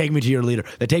phone. Take me to your leader.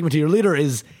 The take me to your leader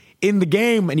is in the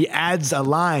game, and he adds a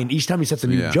line. Each time he sets a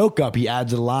new joke up, he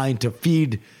adds a line to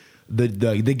feed the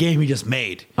game he just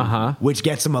made, which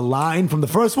gets him a line from the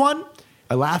first one,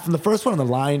 a laugh from the first one, and a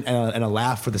line and a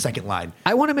laugh for the second line.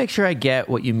 I want to make sure I get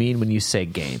what you mean when you say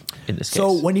game in this case.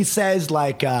 So when he says,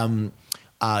 like,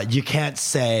 you can't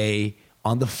say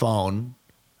on the phone,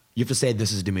 you have to say,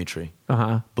 this is Dimitri.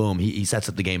 Boom. He sets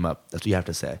up the game up. That's what you have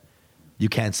to say. You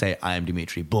can't say, I am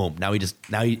Dimitri. Boom. Now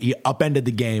he upended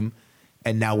the game,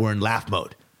 and now we're in laugh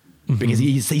mode. Because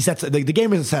he sets the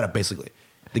game is a setup, basically.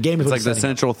 The game is like the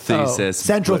central thesis.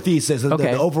 Thesis,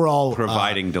 the overall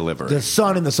providing delivery. The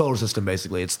sun in the solar system,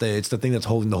 basically. It's the thing that's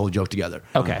holding the whole joke together.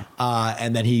 Okay.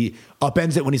 And then he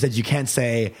upends it when he says, you can't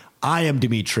say, I am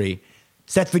Dimitri,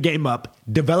 sets the game up,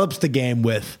 develops the game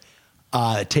with,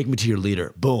 take me to your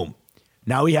leader. Boom.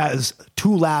 Now he has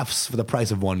 2 laughs for the price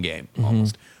of 1 game,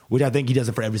 almost. Which I think he does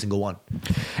it for every single one.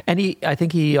 And I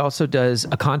think he also does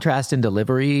a contrast in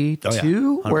delivery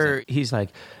too, where he's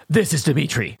like, this is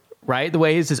Dimitri. Right? The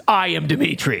way he says, I am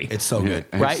Dimitri. It's so good.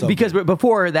 Right? So because good.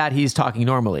 before that, he's talking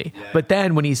normally. Yeah. But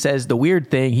then when he says the weird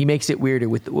thing, he makes it weirder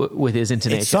with his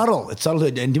intonation. It's subtle.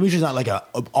 And Dimitri's not like a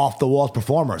off-the-walls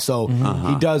performer. So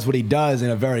he does what he does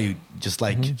in a very just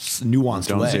like nuanced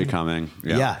Don't way. see it coming.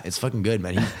 Yeah, it's fucking good,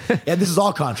 man. And this is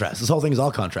all contrast. This whole thing is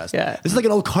all contrast. Yeah. This is like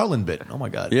an old Carlin bit. Oh my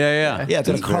God. Yeah. Yeah, it's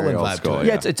got a Carlin vibe to it.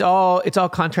 Yeah, it's all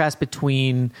contrast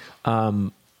between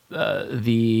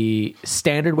the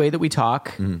standard way that we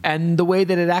talk and the way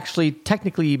that it actually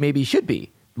technically maybe should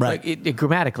be, right? Like it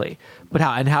grammatically, but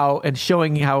how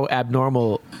showing how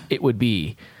abnormal it would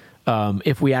be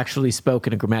if we actually spoke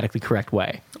in a grammatically correct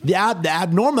way. The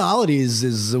abnormalities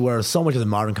is where so much of the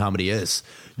modern comedy is.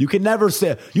 You can never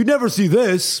say, you never see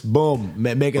this. Boom,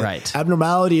 make it right.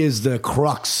 Abnormality is the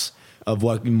crux of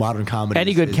what modern comedy.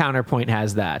 Any good counterpoint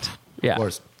has that. Yeah, of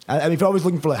course. I mean, if you're always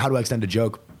looking for like how do I extend a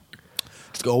joke.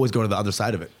 Just always go to the other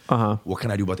side of it. What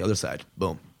can I do about the other side?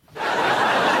 Boom.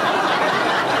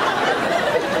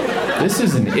 This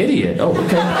is an idiot. Oh,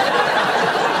 okay.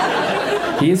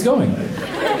 He is going.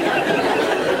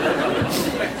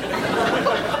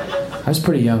 I was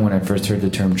pretty young when I first heard the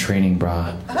term training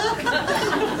bra.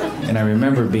 And I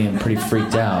remember being pretty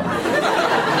freaked out.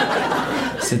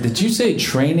 I said, did you say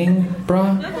training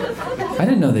bra? I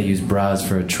didn't know they used bras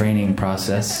for a training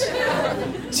process.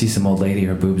 See some old lady,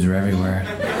 her boobs are everywhere.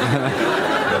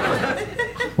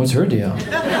 What's her deal?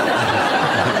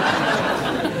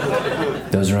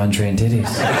 Those are untrained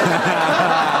titties.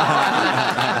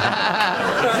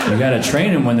 You gotta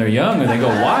train them when they're young or they go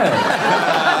wild.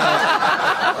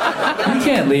 You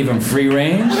can't leave them free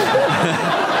range.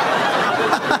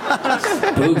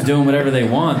 Boobs doing whatever they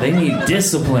want. They need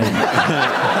discipline. You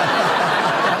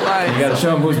gotta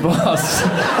show them who's boss.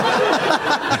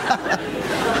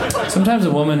 Sometimes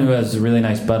a woman who has a really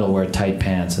nice butt will wear tight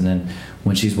pants, and then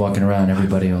when she's walking around,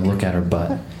 everybody will look at her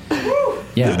butt.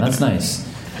 Yeah, that's nice.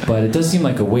 But it does seem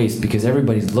like a waste because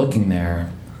everybody's looking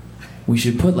there. We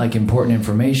should put like important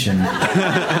information on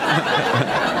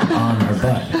her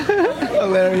butt.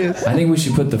 Hilarious. I think we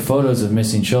should put the photos of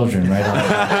missing children right on her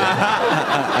butt.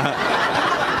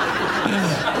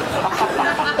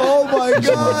 Oh my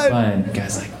God. Fine. The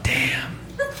guy's like, damn.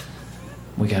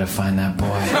 We gotta find that boy.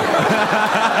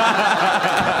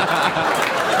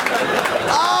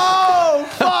 Oh,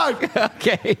 fuck.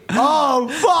 Okay. Oh,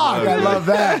 fuck. I love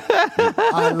that.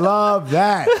 I love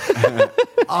that.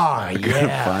 Oh, yeah.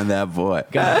 Gotta find that boy.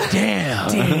 God damn.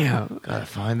 Damn. Gotta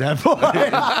find that boy. Good.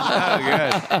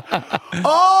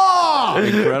 Oh!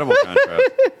 Incredible contrast.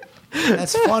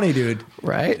 That's funny, dude.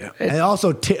 Right? And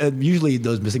also, usually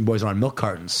those missing boys are on milk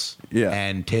cartons. Yeah.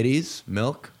 And titties,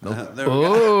 milk. There we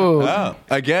go. Oh.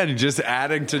 Again, just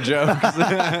adding to jokes.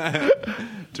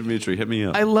 Dimitri, hit me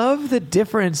up. I love the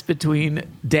difference between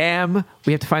damn,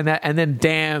 we have to find that, and then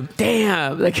damn.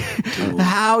 Like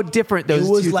how different those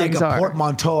two things are. It was like a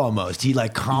portmanteau almost. He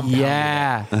like compounded.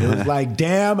 Yeah. It was like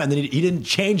damn, and then he didn't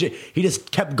change it. He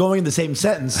just kept going in the same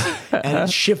sentence and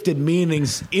it shifted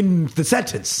meanings in the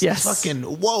sentence. Yes. Fucking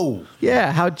whoa.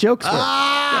 Yeah, how jokes work.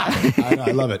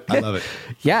 I love it.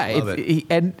 Yeah, Love it.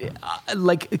 And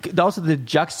like also the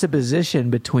juxtaposition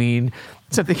between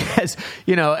something as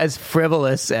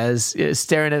frivolous as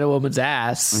staring at a woman's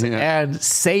ass and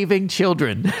saving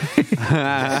children.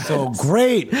 So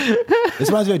great. This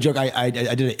reminds me of a joke. I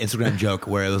did an Instagram joke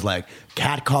where it was like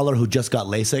cat caller who just got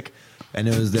LASIK, and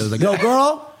it was like, "Yo,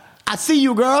 girl, I see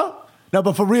you, girl." No,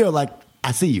 but for real, like,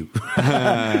 I see you.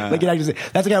 Like, that's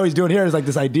like how he's doing here. Is like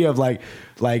this idea of like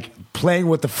playing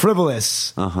with the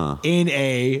frivolous in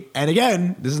and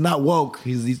again, this is not woke.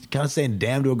 He's kind of saying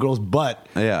damn to a girl's butt.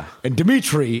 Yeah. And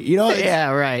Dimitri, yeah,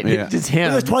 right. Yeah. It's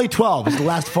him. It was 2012. It's the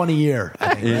last funny year.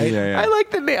 I think, right? Yeah. I like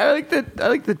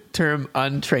the term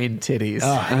untrained titties.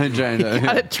 You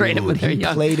gotta train them when they're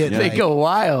young. Played it. They like, go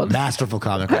wild. Masterful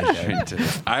comic right there.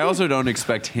 I also don't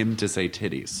expect him to say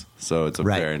titties, so it's a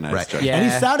very nice joke. Yeah.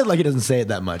 And he sounded like he doesn't say it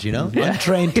that much,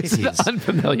 Untrained It's titties. an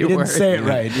unfamiliar He didn't word. say it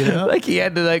right, Like he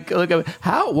had to look up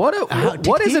what is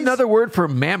titties? another word for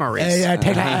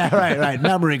mammaries? Right.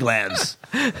 Mammary glands.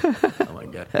 Oh my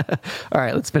god. All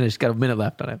right, let's finish. Got a minute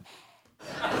left on it.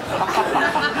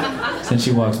 Then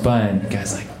she walks by and the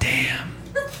guy's like, damn,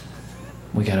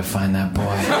 we gotta find that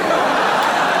boy.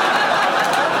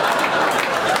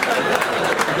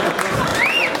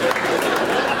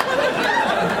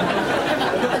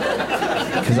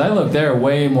 Because I look there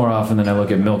way more often than I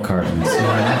look at milk cartons.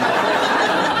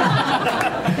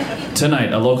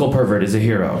 Tonight, a local pervert is a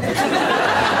hero.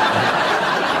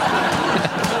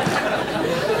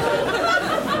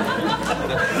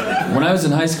 When I was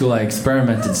in high school, I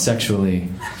experimented sexually.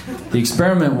 The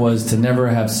experiment was to never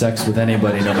have sex with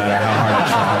anybody, no matter how hard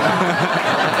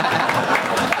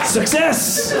I tried.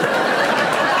 Success!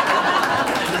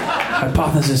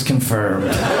 Hypothesis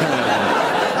confirmed.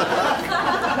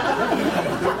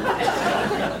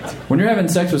 When you're having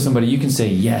sex with somebody, you can say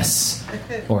yes,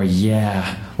 or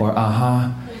yeah, or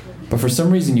uh-huh. But for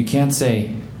some reason, you can't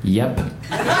say yep.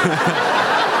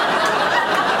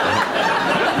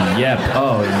 Yep.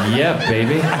 Oh, yep,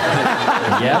 baby.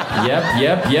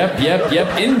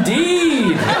 Yep.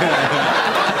 Indeed.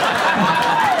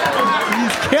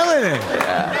 He's killing it.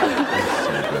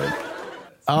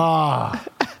 I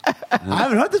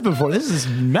haven't heard this before. This is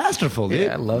masterful, dude.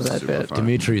 Yeah, I love that bit.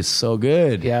 Dimitri is so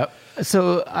good. Yeah.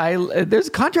 So there's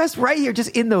a contrast right here, just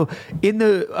in the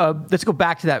let's go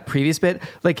back to that previous bit.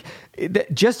 Like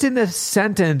just in the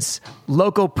sentence,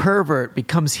 local pervert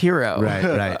becomes hero.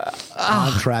 Right.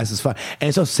 Contrast is fun. And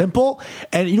it's so simple.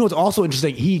 And what's also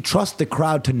interesting? He trusts the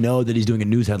crowd to know that he's doing a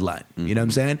news headline. You know what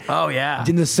I'm saying? Oh, yeah.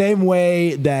 In the same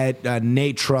way that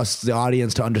Nate trusts the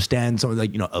audience to understand something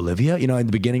like, Olivia, in the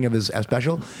beginning of his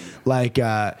special. Like,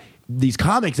 these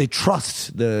comics, they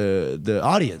trust the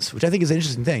audience, which I think is an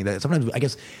interesting thing. That sometimes, I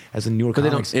guess, as a newer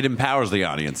comics, it empowers the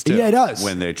audience too. Yeah, it does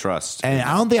when they trust. And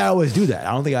I don't think I always do that.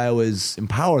 I don't think I always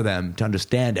empower them to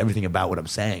understand everything about what I'm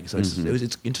saying. So it's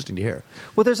interesting to hear.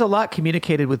 Well, there's a lot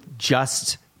communicated with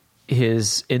just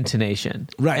his intonation,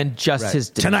 and just his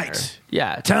demeanor.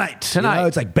 Tonight.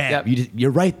 It's like bam,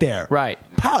 you're right there. Right.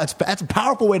 That's a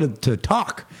powerful way to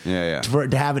talk. Yeah.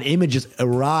 To have an image just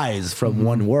arise from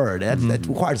one word. That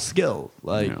requires skill.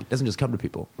 It doesn't just come to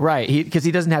people. Right. Because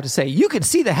he doesn't have to say, you can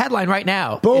see the headline right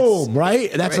now. Boom.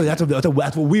 Right. That's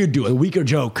what we do. A weaker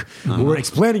joke. Where we're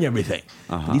explaining everything.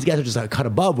 These guys are just cut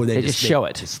above where they just show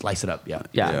it. Just slice it up.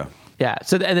 Yeah.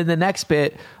 So and then the next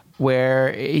bit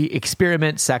where he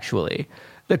experiments sexually.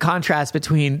 The contrast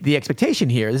between the expectation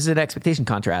here. This is an expectation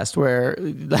contrast where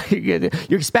you're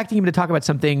expecting him to talk about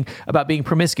something about being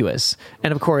promiscuous.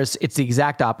 And of course, it's the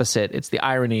exact opposite. It's the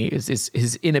irony, is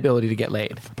his inability to get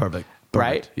laid. Perfect.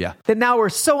 Right? Yeah. Then now we're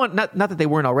so on, not that they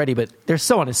weren't already, but they're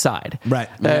so on his side. Right.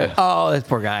 Oh, that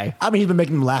poor guy. I mean, he's been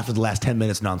making them laugh for the last 10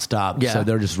 minutes nonstop. Yeah. So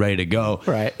they're just ready to go.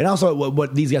 Right. And also,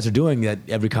 what these guys are doing that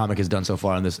every comic has done so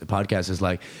far on this podcast is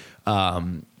like,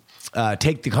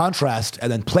 take the contrast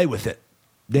and then play with it.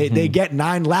 They get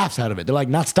 9 laughs out of it. They're like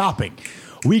not stopping.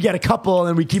 We get a couple and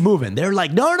then we keep moving. They're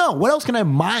like, no. What else can I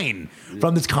mine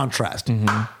from this contrast?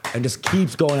 And just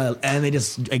keeps going and they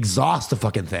just exhaust the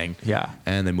fucking thing. Yeah.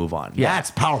 And they move on. Yeah.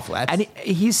 That's powerful. And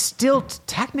he's still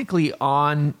technically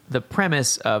on the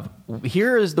premise of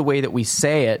here is the way that we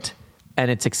say it and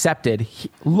it's accepted.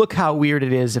 Look how weird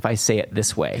it is if I say it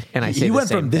this way. And I say he the went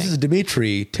same from this thing. is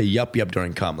Dimitri to yup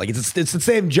during cum. Like it's the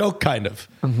same joke kind of.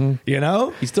 You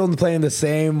know, he's still playing the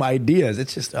same ideas.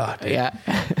 It's just dude. Yeah.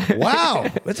 Wow,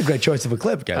 that's a great choice of a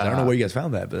clip, guys. I don't know where you guys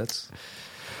found that, but that's.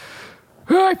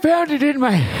 I found it in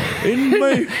my.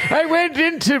 I went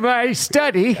into my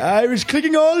study. I was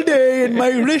clicking all day and my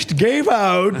wrist gave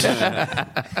out.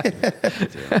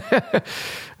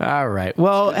 All right.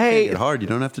 Well, hey. It's hard. You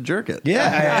don't have to jerk it.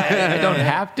 Yeah. I don't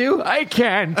have to. I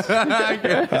can't.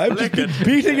 I've just been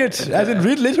beating it, as in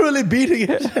literally beating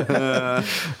it.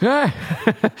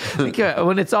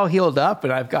 When it's all healed up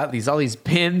and I've got all these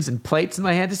pins and plates in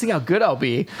my hand, just think how good I'll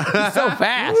be. It's so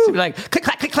fast. You'll be like, click,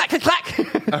 clack, click, clack, click, clack.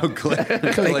 Oh, click,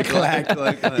 Click,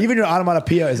 clack. Even your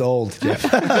onomatopoeia is old, Jeff.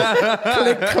 Click,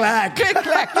 clack. Click,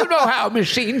 clack. You know how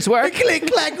machines work. Click,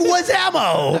 clack was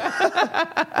ammo.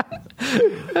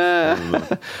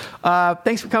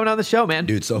 Thanks for coming on the show, man.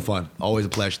 Dude, so fun. Always a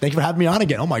pleasure. Thank you for having me on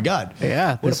again. Oh, my God.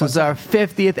 Yeah. What This a was fun our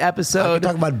 50th I episode. can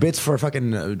talk about bits for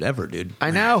fucking ever, dude. I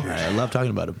know. I love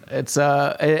talking about them. It's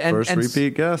First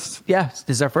repeat guest. Yeah, this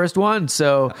is our first one.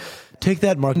 So Take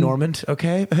that, Mark Normand,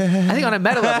 okay? I think on a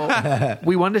meta level,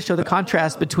 we wanted to show the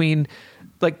contrast between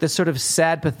like the sort of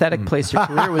sad, pathetic place your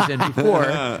career was in before,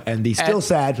 and the still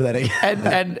sad, pathetic,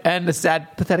 and the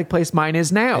sad, pathetic place mine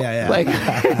is now. Yeah.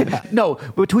 Like, no,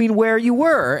 between where you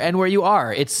were and where you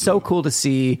are, it's so cool to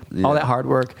see all that hard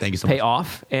work Thank you so pay much.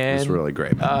 off. And It's really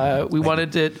great, man. We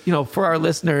wanted to, for our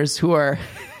listeners who are,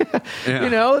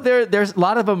 there's a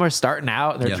lot of them are starting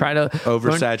out and they're trying to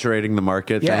Oversaturating the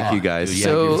market. Yeah. Thank you guys. Yeah,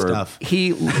 So good stuff.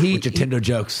 he with your Tinder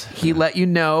jokes. he let you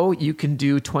know you can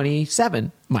do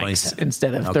 27 mics 27.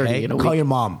 instead of 30 in a week. Call your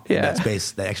mom. Yeah. That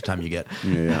space, the extra time you get.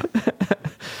 Yeah.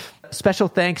 Special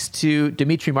thanks to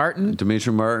Dimitri Martin.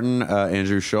 Dimitri Martin,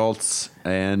 Andrew Schultz,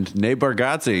 and Nate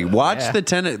Bargatze. Watch the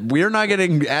Tenant. We're not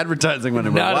getting advertising when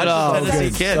Not watch at all. The Tennessee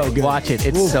Good. Kid. So good. Watch it.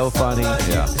 It's so funny.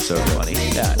 Yeah, so funny.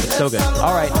 Yeah, it's so good.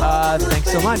 All right.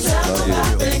 Thanks so much.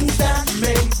 Things that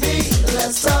make me.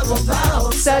 Let's talk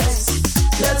about sex.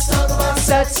 Let's talk about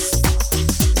sex.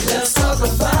 Let's talk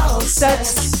about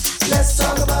sex. Let's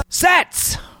talk about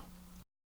Sets.